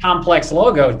 that's a complex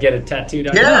logo to get it tattooed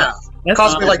on. Yeah. That's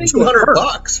Cost me like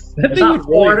 $200. That It's thing not would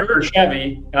really Ford hurt. or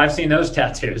Chevy. I've seen those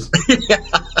tattoos.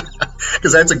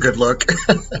 Because that's a good look.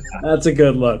 That's a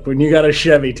good look when you got a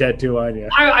Chevy tattoo on you.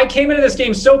 I came into this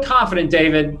game so confident,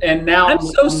 David, and now I'm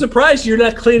so surprised you're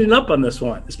not cleaning up on this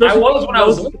one. I Especially was when I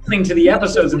was listening to the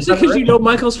episodes. And because you know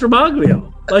Michael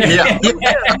Stramaglio. Like,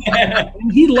 Yeah.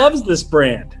 and he loves this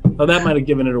brand. Oh, that might have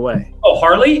given it away. Oh,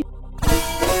 Harley?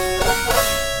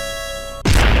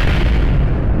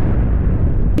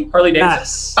 Harley Davidson.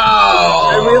 Yes. Oh.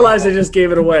 I realized I just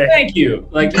gave it away. Thank you.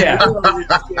 Like, yeah.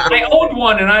 I owned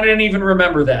one and I didn't even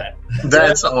remember that.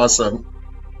 That's awesome.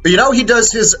 But he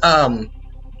does his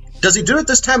does he do it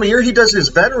this time of year? He does his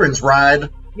veterans ride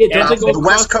The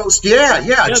West Coast.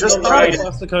 Yeah, just right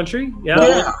across the country.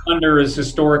 Yeah. Thunder is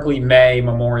historically May,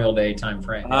 Memorial Day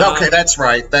timeframe. Okay, that's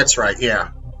right. Yeah.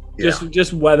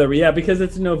 Just weather. Yeah, because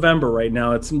it's November right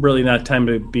now. It's really not time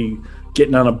to be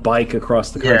getting on a bike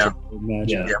across the country.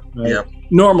 Yeah.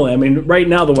 Normally, I mean, right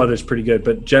now the weather's pretty good,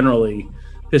 but generally,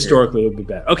 historically, it would be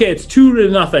bad. Okay, it's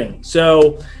 2-0.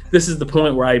 So this is the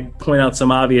point where I point out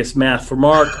some obvious math for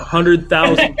Mark.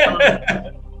 100,000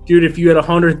 times. Dude, if you had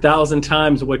 100,000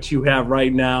 times what you have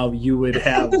right now, you would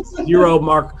have 0.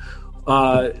 Mark,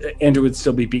 Andrew would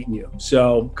still be beating you.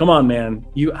 So come on, man.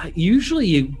 You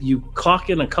caulk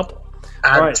in a couple.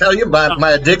 I tell you,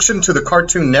 my addiction to the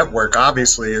Cartoon Network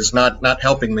obviously is not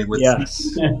helping me with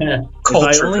culture.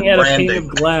 If I only had branding. a pane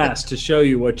of glass to show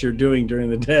you what you're doing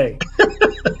during the day,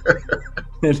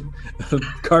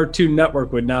 Cartoon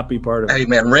Network would not be part of it. Hey,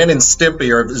 man, Ren and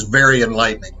Stimpy is very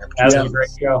enlightening. That's a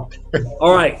great show.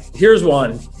 All right, here's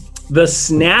one. The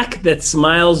snack that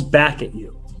smiles back at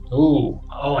you. Ooh.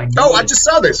 I just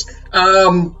saw this.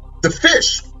 The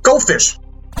fish. Goldfish.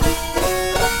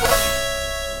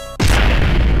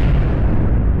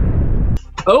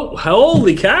 Oh,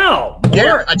 holy cow.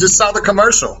 Yeah, I just saw the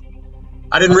commercial.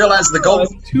 I didn't realize the gold.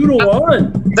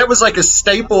 2-1. That was like a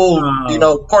staple,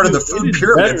 part of the food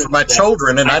pyramid for my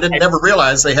children, and I didn't never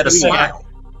realize they had a smile.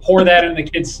 Pour that in the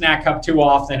kid's snack cup too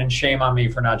often, and shame on me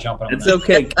for not jumping on that. It's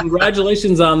okay.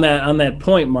 Congratulations on that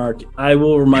point, Mark. I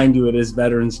will remind you it is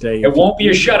Veterans Day. It won't be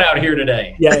a shutout here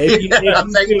today. Yeah,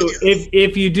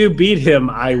 if you do beat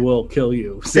him, I will kill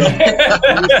you. So,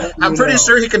 I'm pretty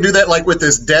sure he can do that, like with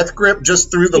his death grip, just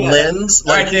through the lens,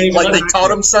 like they taught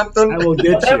him something. I will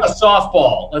get Let's have a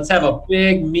softball. Let's have a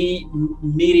big,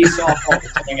 meaty softball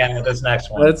coming out with this next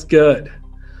one. That's good.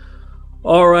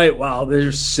 All right. Wow.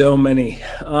 There's so many.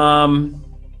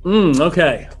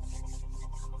 Okay.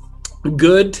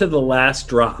 Good to the last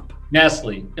drop.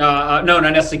 Nestle. No, not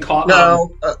Nestle.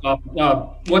 No.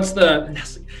 What's the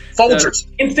Nestle? Folgers.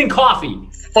 Instant coffee.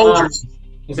 Folgers.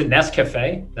 Is it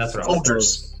Nescafe? That's what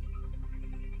Folgers.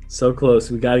 So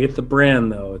close. We got to get the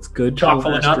brand, though. It's good to the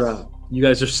last drop. You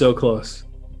guys are so close.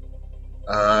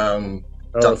 Donuts.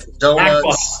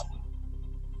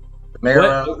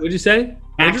 What did you say?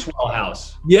 Maxwell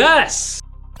House. Yes.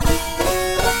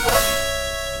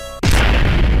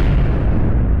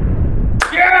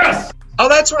 Yes. Oh,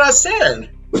 that's what I said.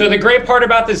 So the great part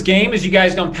about this game is you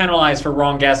guys don't penalize for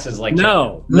wrong guesses like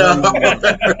no. That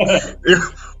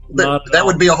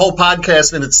would be a whole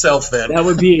podcast in itself then. That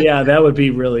would be a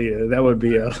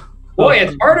Boy,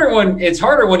 it's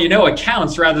harder when you know it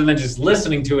counts rather than just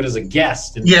listening to it as a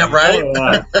guest. Yeah, right?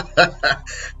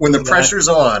 When the pressure's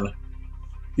on.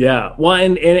 Yeah, well,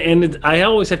 and I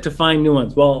always have to find new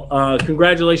ones. Well,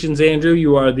 congratulations, Andrew.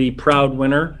 You are the proud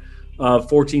winner of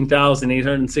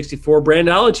 14,864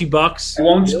 Brandology bucks. I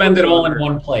won't spend it all in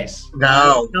one place.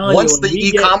 No. Once the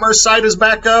e-commerce site is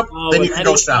back up, then you can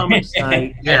go shop.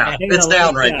 Yeah, it's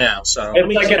down right now. So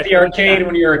it's like at the arcade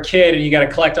when you're a kid and you got to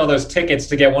collect all those tickets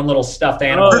to get one little stuffed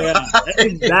animal. Oh, yeah. That's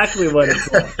exactly what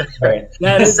it's like. Right.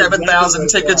 That is 7,000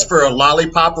 tickets for a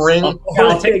lollipop ring.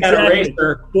 I'll take that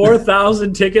eraser.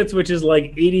 4,000 tickets, which is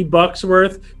like $80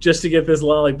 worth, just to get this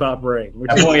lollipop ring.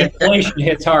 Boy, inflation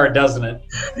hits hard, doesn't it?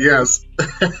 Yes.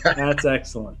 That's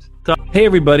excellent. Hey,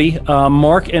 everybody.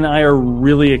 Mark and I are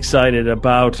really excited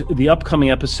about the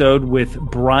upcoming episode with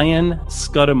Brian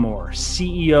Scudamore,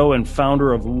 CEO and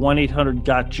founder of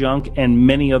 1-800-GOT-JUNK and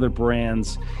many other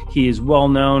brands. He is well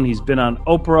known. He's been on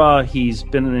Oprah. He's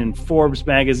been in Forbes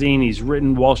magazine. He's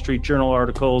written Wall Street Journal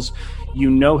articles. You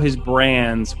know his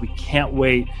brands. We can't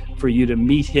wait for you to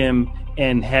meet him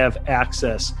and have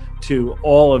access to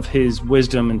all of his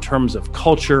wisdom in terms of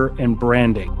culture and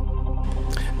branding.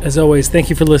 As always, thank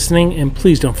you for listening, and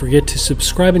please don't forget to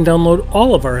subscribe and download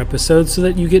all of our episodes so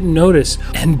that you get notice.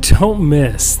 And don't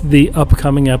miss the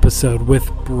upcoming episode with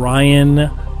Brian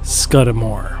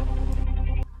Scudamore.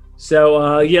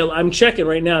 So, I'm checking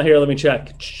right now. Here, let me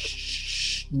check.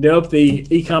 Nope, the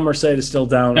e-commerce site is still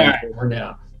down. All right, we're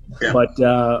down. Yeah.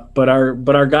 But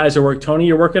our guys are working. Tony,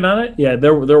 you're working on it? Yeah,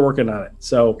 they're working on it.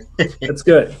 So that's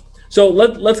good. So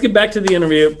let's get back to the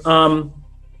interview.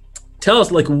 Tell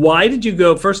us, why did you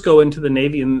go into the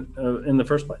Navy in the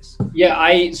first place? Yeah,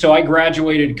 I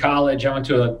graduated college. I went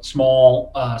to a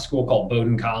small school called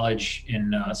Bowdoin College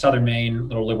in southern Maine,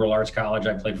 little liberal arts college.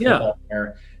 I played football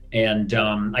there. And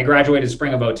I graduated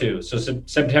spring of 2002. So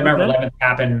September 11th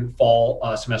happened fall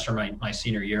semester my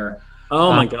senior year.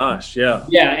 Oh my gosh, yeah.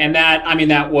 Yeah, and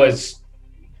that was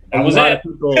it. I'm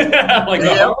like,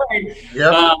 all right.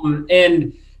 Yep.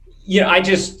 And I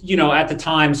just, at the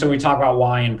time, so we talk about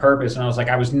why and purpose, and I was like,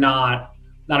 I was not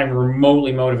not even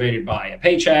remotely motivated by a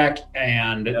paycheck.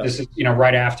 And this is,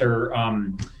 right after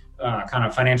kind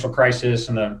of financial crisis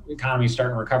and the economy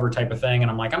starting to recover type of thing.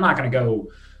 And I'm like, I'm not going to go,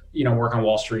 work on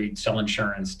Wall Street, sell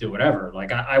insurance, do whatever.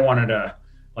 Like I wanted to,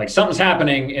 like, something's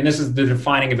happening, and this is the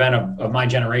defining event of my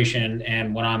generation.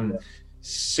 And when I'm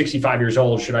 65 years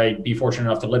old, should I be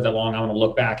fortunate enough to live that long, I want to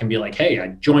look back and be like, hey, I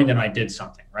joined and I did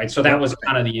something, right? So that was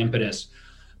kind of the impetus.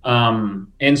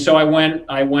 And so I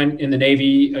went in the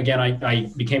Navy. Again, I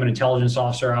became an intelligence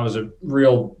officer. I was a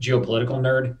real geopolitical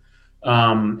nerd.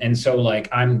 And so, like,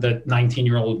 I'm the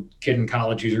 19-year-old kid in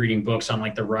college who's reading books on,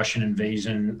 like, the Russian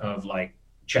invasion of, like,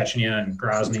 Chechnya and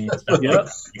Grozny and stuff.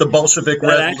 The Bolshevik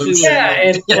Revolution.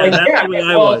 I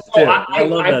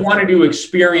wanted to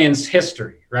experience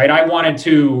history, right? I wanted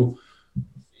to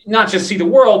not just see the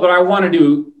world, but I wanted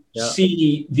to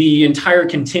see the entire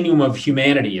continuum of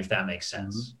humanity, if that makes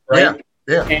sense, right?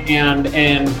 Yeah.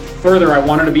 And further, I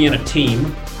wanted to be in a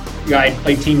team. I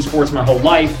played team sports my whole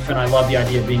life, and I love the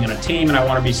idea of being in a team, and I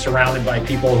want to be surrounded by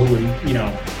people who would,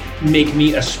 make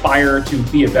me aspire to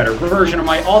be a better version of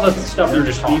all the stuff they're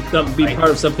just talking about. Be part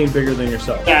of something bigger than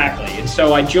yourself. Exactly. And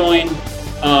so I joined,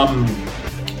 I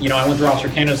went through Officer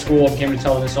Candidate School, became an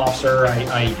intelligence officer.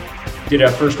 I did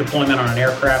a first deployment on an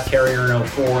aircraft carrier in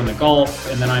 2004 in the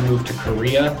Gulf, and then I moved to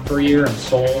Korea for a year in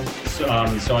Seoul. So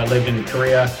I lived in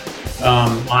Korea,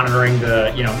 monitoring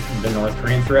the North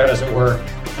Korean threat, as it were.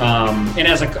 And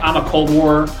I'm a Cold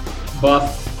War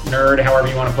buff nerd, however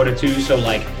you want to put it too. So,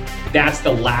 like, that's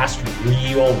the last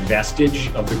real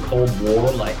vestige of the Cold War,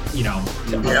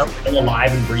 still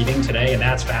alive and breathing today, and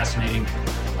that's fascinating.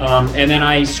 And then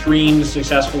I screened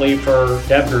successfully for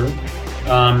DevGru,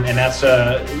 and that's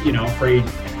a pretty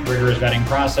rigorous vetting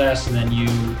process, and then you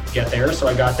get there. So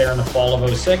I got there in the fall of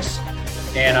 2006,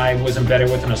 and I was embedded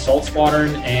with an assault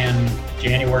squadron. And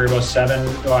January of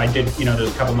 2007, I did,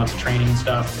 there's a couple months of training and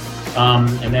stuff.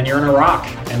 And then you're in Iraq,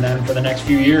 and then for the next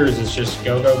few years, it's just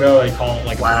go, go, go. They call it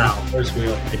like a first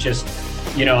wheel. It just,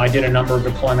 I did a number of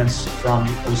deployments from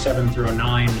 2007 through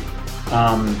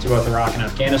 2009 to both Iraq and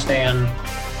Afghanistan.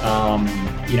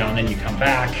 And then you come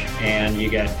back and you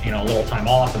get, a little time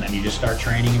off, and then you just start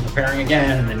training and preparing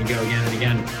again, and then you go again and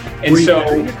again. And were you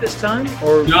married at this time?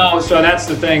 Or no, so that's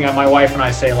the thing. My wife and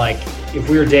I say, like, if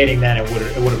we were dating then, it would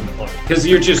have been close, because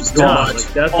you're just gone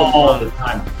all the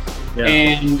time. Yeah.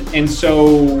 And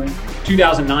so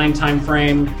 2009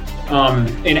 timeframe,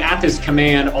 and at this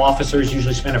command, officers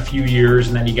usually spend a few years,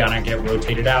 and then you gotta get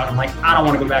rotated out. I'm like, I don't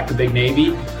want to go back to big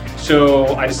Navy.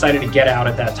 So I decided to get out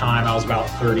at that time. I was about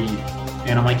 30,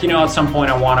 and I'm like, at some point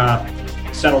I want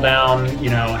to settle down,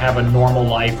 have a normal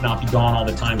life, not be gone all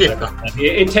the time. Yeah.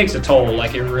 It takes a toll,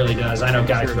 like it really does. I know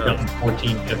guys who've done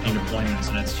 14, 15 deployments,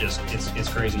 and it's just, it's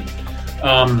crazy.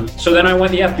 So then I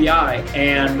went to the FBI,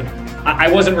 and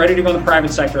I wasn't ready to go in the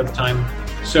private sector at the time.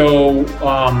 So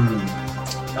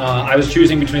I was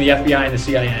choosing between the FBI and the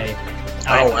CIA.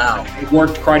 I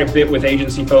worked quite a bit with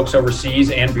agency folks overseas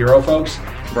and bureau folks.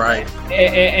 Right.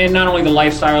 And not only the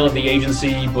lifestyle of the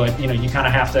agency, but, you kind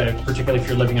of have to, particularly if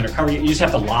you're living undercover, you just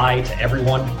have to lie to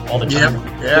everyone all the time.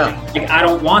 Yeah. Like, I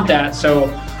don't want that. So,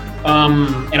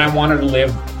 and I wanted to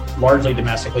live largely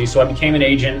domestically. So I became an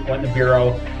agent, went in the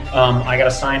bureau. I got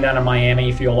assigned down to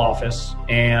Miami field office,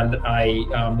 and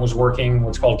I was working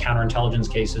what's called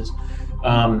counterintelligence cases.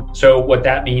 So what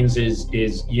that means is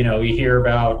you hear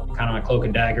about kind of a cloak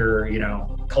and dagger,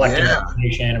 collecting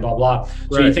information and blah, blah.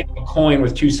 So you think of a coin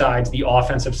with two sides. The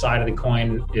offensive side of the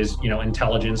coin is,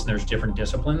 intelligence, and there's different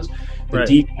disciplines. The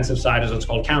defensive side is what's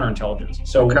called counterintelligence.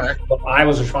 So what I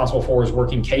was responsible for was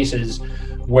working cases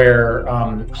where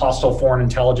hostile foreign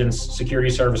intelligence security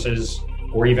services,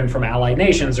 or even from allied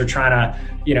nations, are trying to,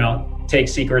 take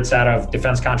secrets out of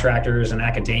defense contractors and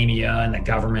academia and the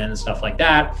government and stuff like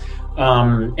that.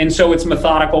 And so it's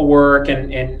methodical work,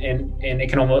 and it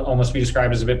can almost be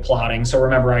described as a bit plotting. So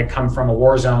remember, I come from a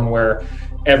war zone where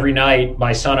every night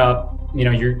by sunup,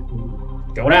 you're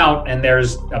going out, and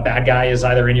there's a bad guy is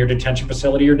either in your detention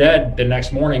facility or dead the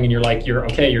next morning, and you're like, you're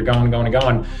okay, you're going.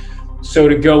 So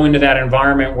to go into that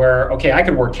environment where, okay, I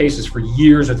could work cases for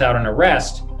years without an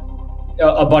arrest,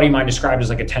 a buddy of mine described as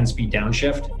like a 10-speed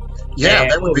downshift. Yeah,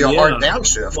 that would be a hard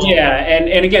downshift. Yeah,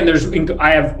 and again,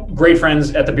 I have great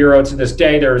friends at the Bureau to this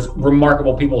day. There's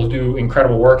remarkable people who do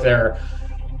incredible work there.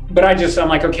 But I'm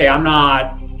like, okay, I'm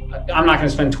not going to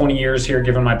spend 20 years here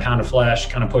giving my pound of flesh,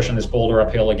 kind of pushing this boulder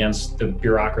uphill against the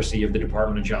bureaucracy of the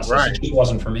Department of Justice. Right. It just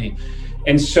wasn't for me.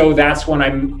 And so that's when I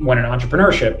went in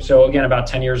entrepreneurship. So again, about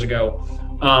 10 years ago,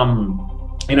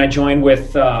 And I joined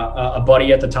with a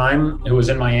buddy at the time who was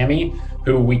in Miami,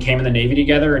 who we came in the Navy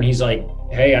together. And he's like,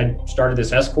 hey, I started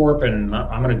this S Corp and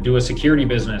I'm going to do a security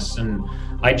business. And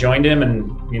I joined him,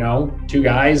 and, you know, two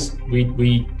guys,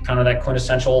 we kind of that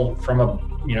quintessential from a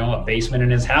basement in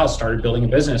his house, started building a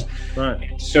business.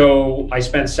 Right. So I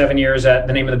spent 7 years at,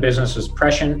 the name of the business was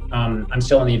Prescient. I'm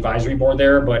still on the advisory board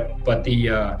there, but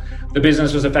the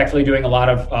business was effectively doing a lot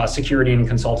of security and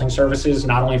consulting services,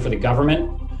 not only for the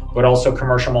government, but also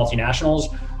commercial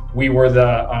multinationals. We were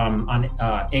on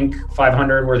Inc.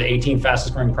 500. We're the 18th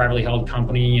fastest growing privately held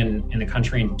company in the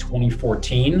country in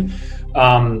 2014.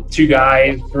 Two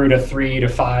guys grew to 3 to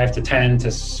 5 to 10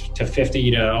 to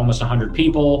 50 to almost 100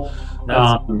 people.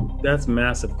 That's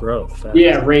massive growth.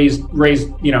 Yeah, raised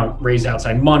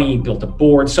outside money, built a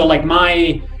board. So like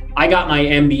I got my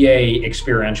MBA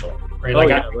experientially, right?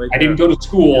 I didn't go to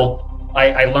school.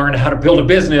 I learned how to build a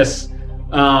business.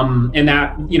 And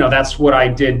that, that's what I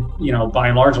did, by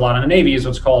and large, a lot in the Navy is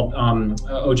what's called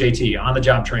OJT, on the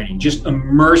job training. Just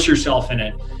immerse yourself in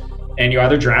it, and you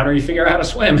either drown or you figure out how to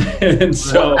swim. And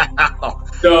so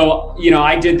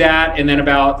I did that. And then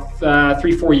about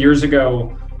 3-4 years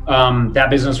ago, that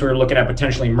business we were looking at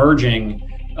potentially merging,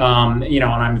 and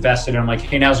I'm invested, and I'm like,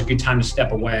 hey, now's a good time to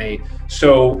step away.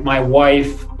 So my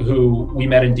wife, who we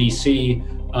met in DC,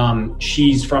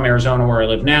 she's from Arizona, where I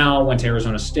live now, went to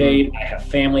Arizona State. I have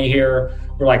family here.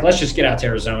 We're like, let's just get out to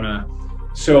Arizona.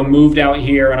 So moved out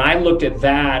here, and I looked at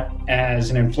that as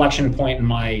an inflection point in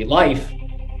my life,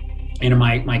 in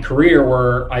my career,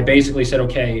 where I basically said,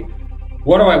 okay,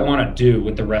 what do I want to do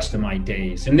with the rest of my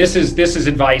days? And this is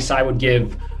advice I would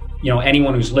give,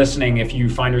 anyone who's listening. If you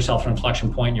find yourself at an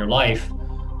inflection point in your life,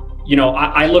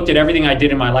 I looked at everything I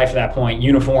did in my life at that point,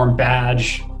 uniform,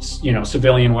 badge,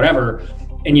 civilian, whatever.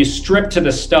 And you strip to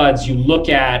the studs, you look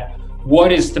at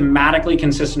what is thematically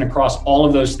consistent across all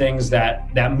of those things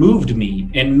that moved me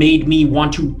and made me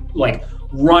want to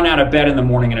run out of bed in the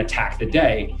morning and attack the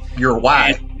day. Your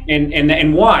why.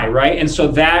 And why, right? And so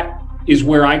that is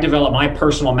where I developed my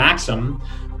personal maxim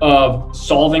of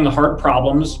solving hard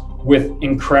problems with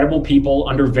incredible people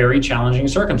under very challenging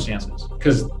circumstances.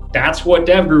 Because that's what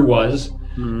DevGuru was.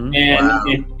 Mm-hmm.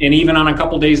 And even on a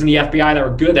couple of days in the FBI that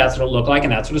were good, that's what it looked like,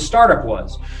 and that's what a startup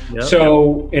was. Yep.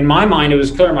 So in my mind, it was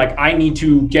clear. I'm like, I need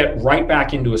to get right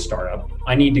back into a startup.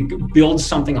 I need to build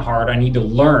something hard. I need to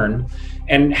learn.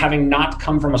 And having not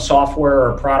come from a software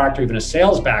or a product or even a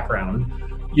sales background,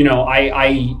 I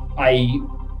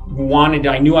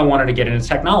knew I wanted to get into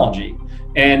technology.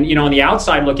 And on the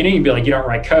outside looking in, you'd be like, you don't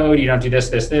write code, you don't do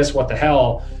this, what the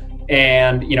hell?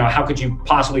 And, how could you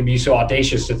possibly be so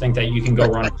audacious to think that you can go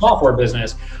run a software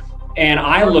business? And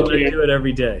I look at it. Do it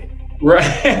every day.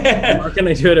 Right. Mark and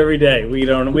I do it every day. We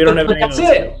don't have any. That's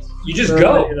it. You just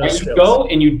go. Right? You go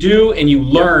and you do and you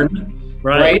learn.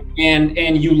 Right.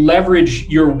 And you leverage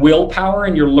your willpower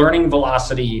and your learning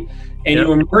velocity, and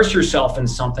you immerse yourself in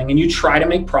something, and you try to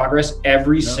make progress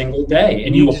every single day.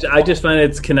 And I just find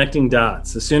it's connecting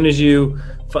dots. As soon as you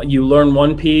learn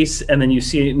one piece and then you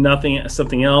see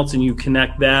something else, and you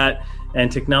connect that.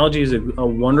 And technology is a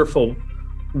wonderful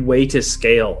way to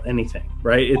scale anything,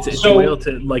 right? It's a way to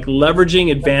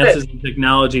leveraging advances in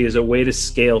technology is a way to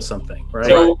scale something, right?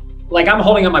 So I'm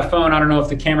holding up my phone. I don't know if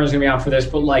the camera's gonna be on for this,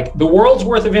 but the world's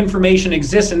worth of information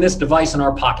exists in this device in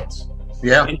our pockets.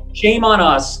 Yeah. And shame on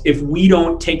us if we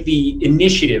don't take the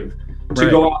initiative to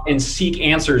go out and seek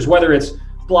answers, whether it's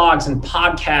blogs and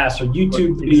podcasts or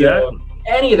YouTube video,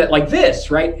 any of that, like this,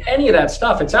 right? Any of that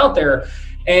stuff, it's out there.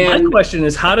 And my question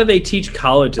is, how do they teach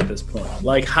college at this point?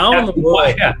 How in the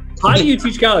world? How do you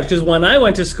teach college? Because when I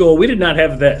went to school, we did not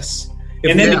have this.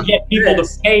 And then to get people to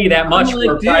pay that much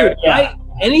for private,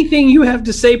 anything you have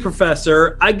to say,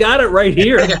 Professor, I got it right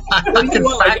here. I can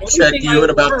fact check you in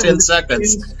about 10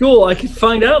 seconds. In school, I could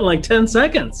find out in 10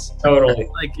 seconds. Totally.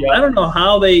 I don't know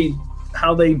how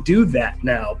they do that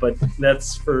now, but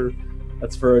that's for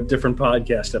a different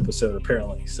podcast episode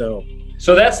apparently.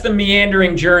 So that's the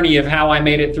meandering journey of how I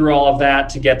made it through all of that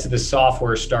to get to the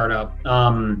software startup.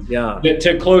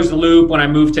 To close the loop, when I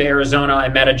moved to Arizona, I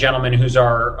met a gentleman who's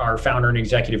our founder and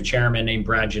executive chairman named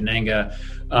Brad Janenga.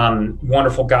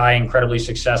 Wonderful guy, incredibly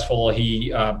successful.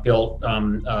 He built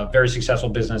a very successful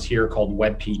business here called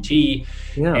WebPT.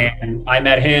 Yeah. And I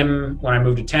met him when I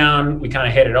moved to town. We kind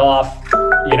of hit it off,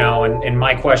 and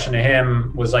my question to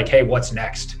him was hey, what's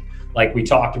next? We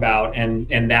talked about,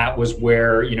 and that was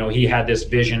where, he had this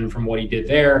vision from what he did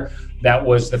there. That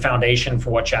was the foundation for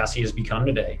what Chassis has become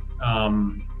today.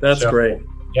 That's great.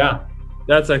 Yeah.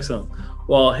 That's excellent.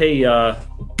 Well, hey,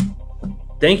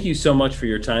 thank you so much for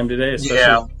your time today.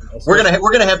 We're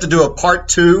gonna have to do a part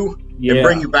 2 and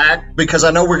bring you back, because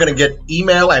I know we're going to get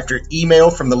email after email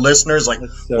from the listeners like,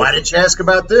 why didn't you ask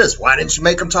about this? Why didn't you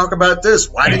make them talk about this?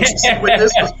 Why didn't you sit with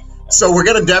this? So we're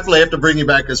going to definitely have to bring you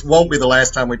back. This won't be the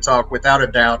last time we talk, without a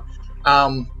doubt.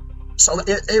 So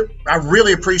I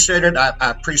really appreciate it. I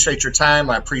appreciate your time.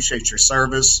 I appreciate your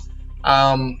service.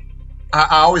 I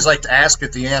always like to ask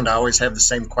at the end. I always have the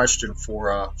same question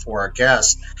for our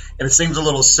guests, and it seems a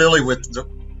little silly with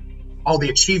all the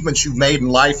achievements you've made in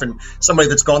life, and somebody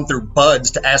that's gone through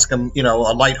buds to ask them,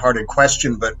 a lighthearted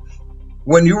question. But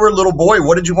when you were a little boy,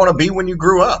 what did you want to be when you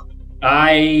grew up?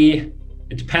 It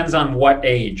depends on what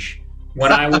age.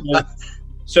 When I was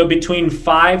so between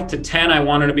 5 to 10, I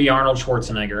wanted to be Arnold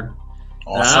Schwarzenegger.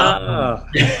 Awesome.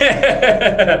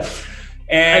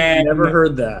 And I've never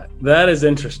heard that. That is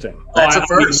interesting. That's a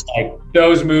first. Like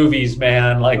those movies,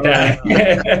 man, like that.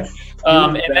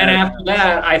 And then after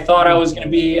that, I thought I was going to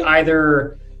be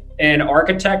either an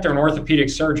architect or an orthopedic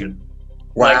surgeon.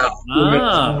 Wow.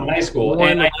 In high school.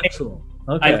 And I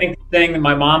think the thing that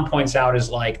my mom points out is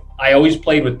like, I always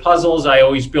played with puzzles. I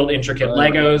always built intricate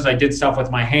Legos. I did stuff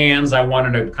with my hands. I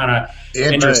wanted to kind of.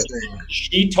 Interesting.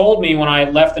 She told me when I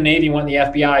left the Navy and went to the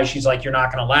FBI, she's like, you're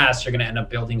not going to last. You're going to end up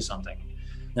building something.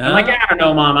 I'm like, I don't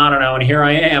know, Mom. I don't know. And here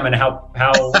I am. And how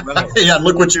yeah,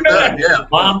 look what you've done. Yeah.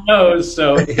 Mom knows.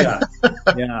 So, yeah.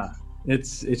 Yeah.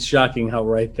 It's shocking how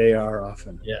right they are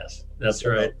often. Yes, that's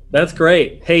right. That's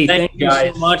great. Hey, thank you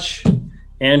guys so much,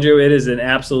 Andrew. It is an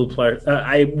absolute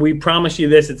pleasure. We promise you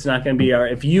this. It's not going to be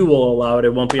if you will allow it,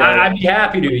 it won't be I'd be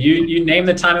happy to. You name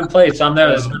the time and place. I'm there.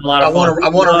 There's been a lot of fun. I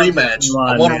want a rematch.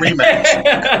 I want a rematch.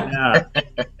 Yeah.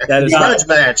 That is grudge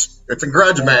match. It's a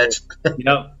grudge match.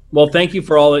 Yep. Well, thank you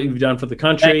for all that you've done for the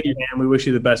country, and we wish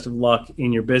you the best of luck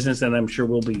in your business. And I'm sure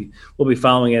we'll be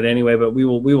following it anyway. But we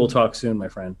will talk soon, my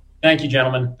friend. Thank you,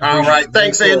 gentlemen. All right.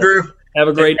 Thanks, Andrew. Have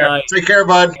a great night. Take care,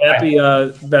 bud. Happy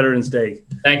Veterans Day.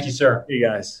 Thank you, sir. You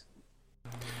guys.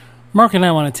 Mark and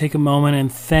I want to take a moment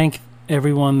and thank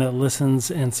everyone that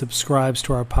listens and subscribes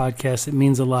to our podcast. It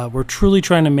means a lot. We're truly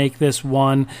trying to make this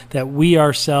one that we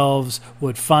ourselves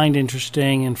would find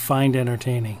interesting and find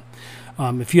entertaining.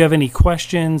 If you have any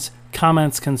questions,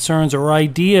 comments, concerns, or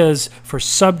ideas for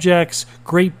subjects,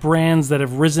 great brands that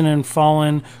have risen and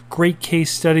fallen, great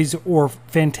case studies, or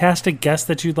fantastic guests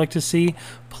that you'd like to see,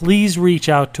 please reach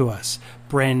out to us.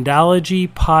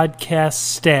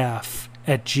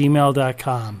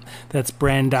 brandologypodcaststaff@gmail.com. That's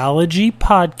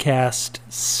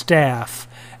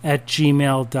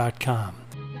brandologypodcaststaff@gmail.com.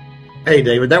 Hey,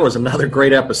 David, that was another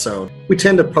great episode. We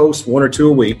tend to post 1 or 2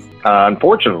 a week.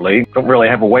 Unfortunately, don't really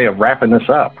have a way of wrapping this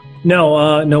up.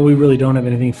 No, we really don't have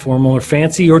anything formal or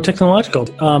fancy or technological.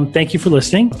 Thank you for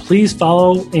listening. Please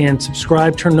follow and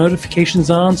subscribe, turn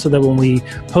notifications on so that when we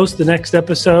post the next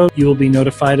episode, you will be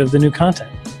notified of the new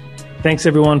content. Thanks,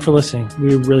 everyone, for listening.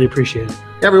 We really appreciate it.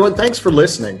 Everyone, thanks for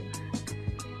listening.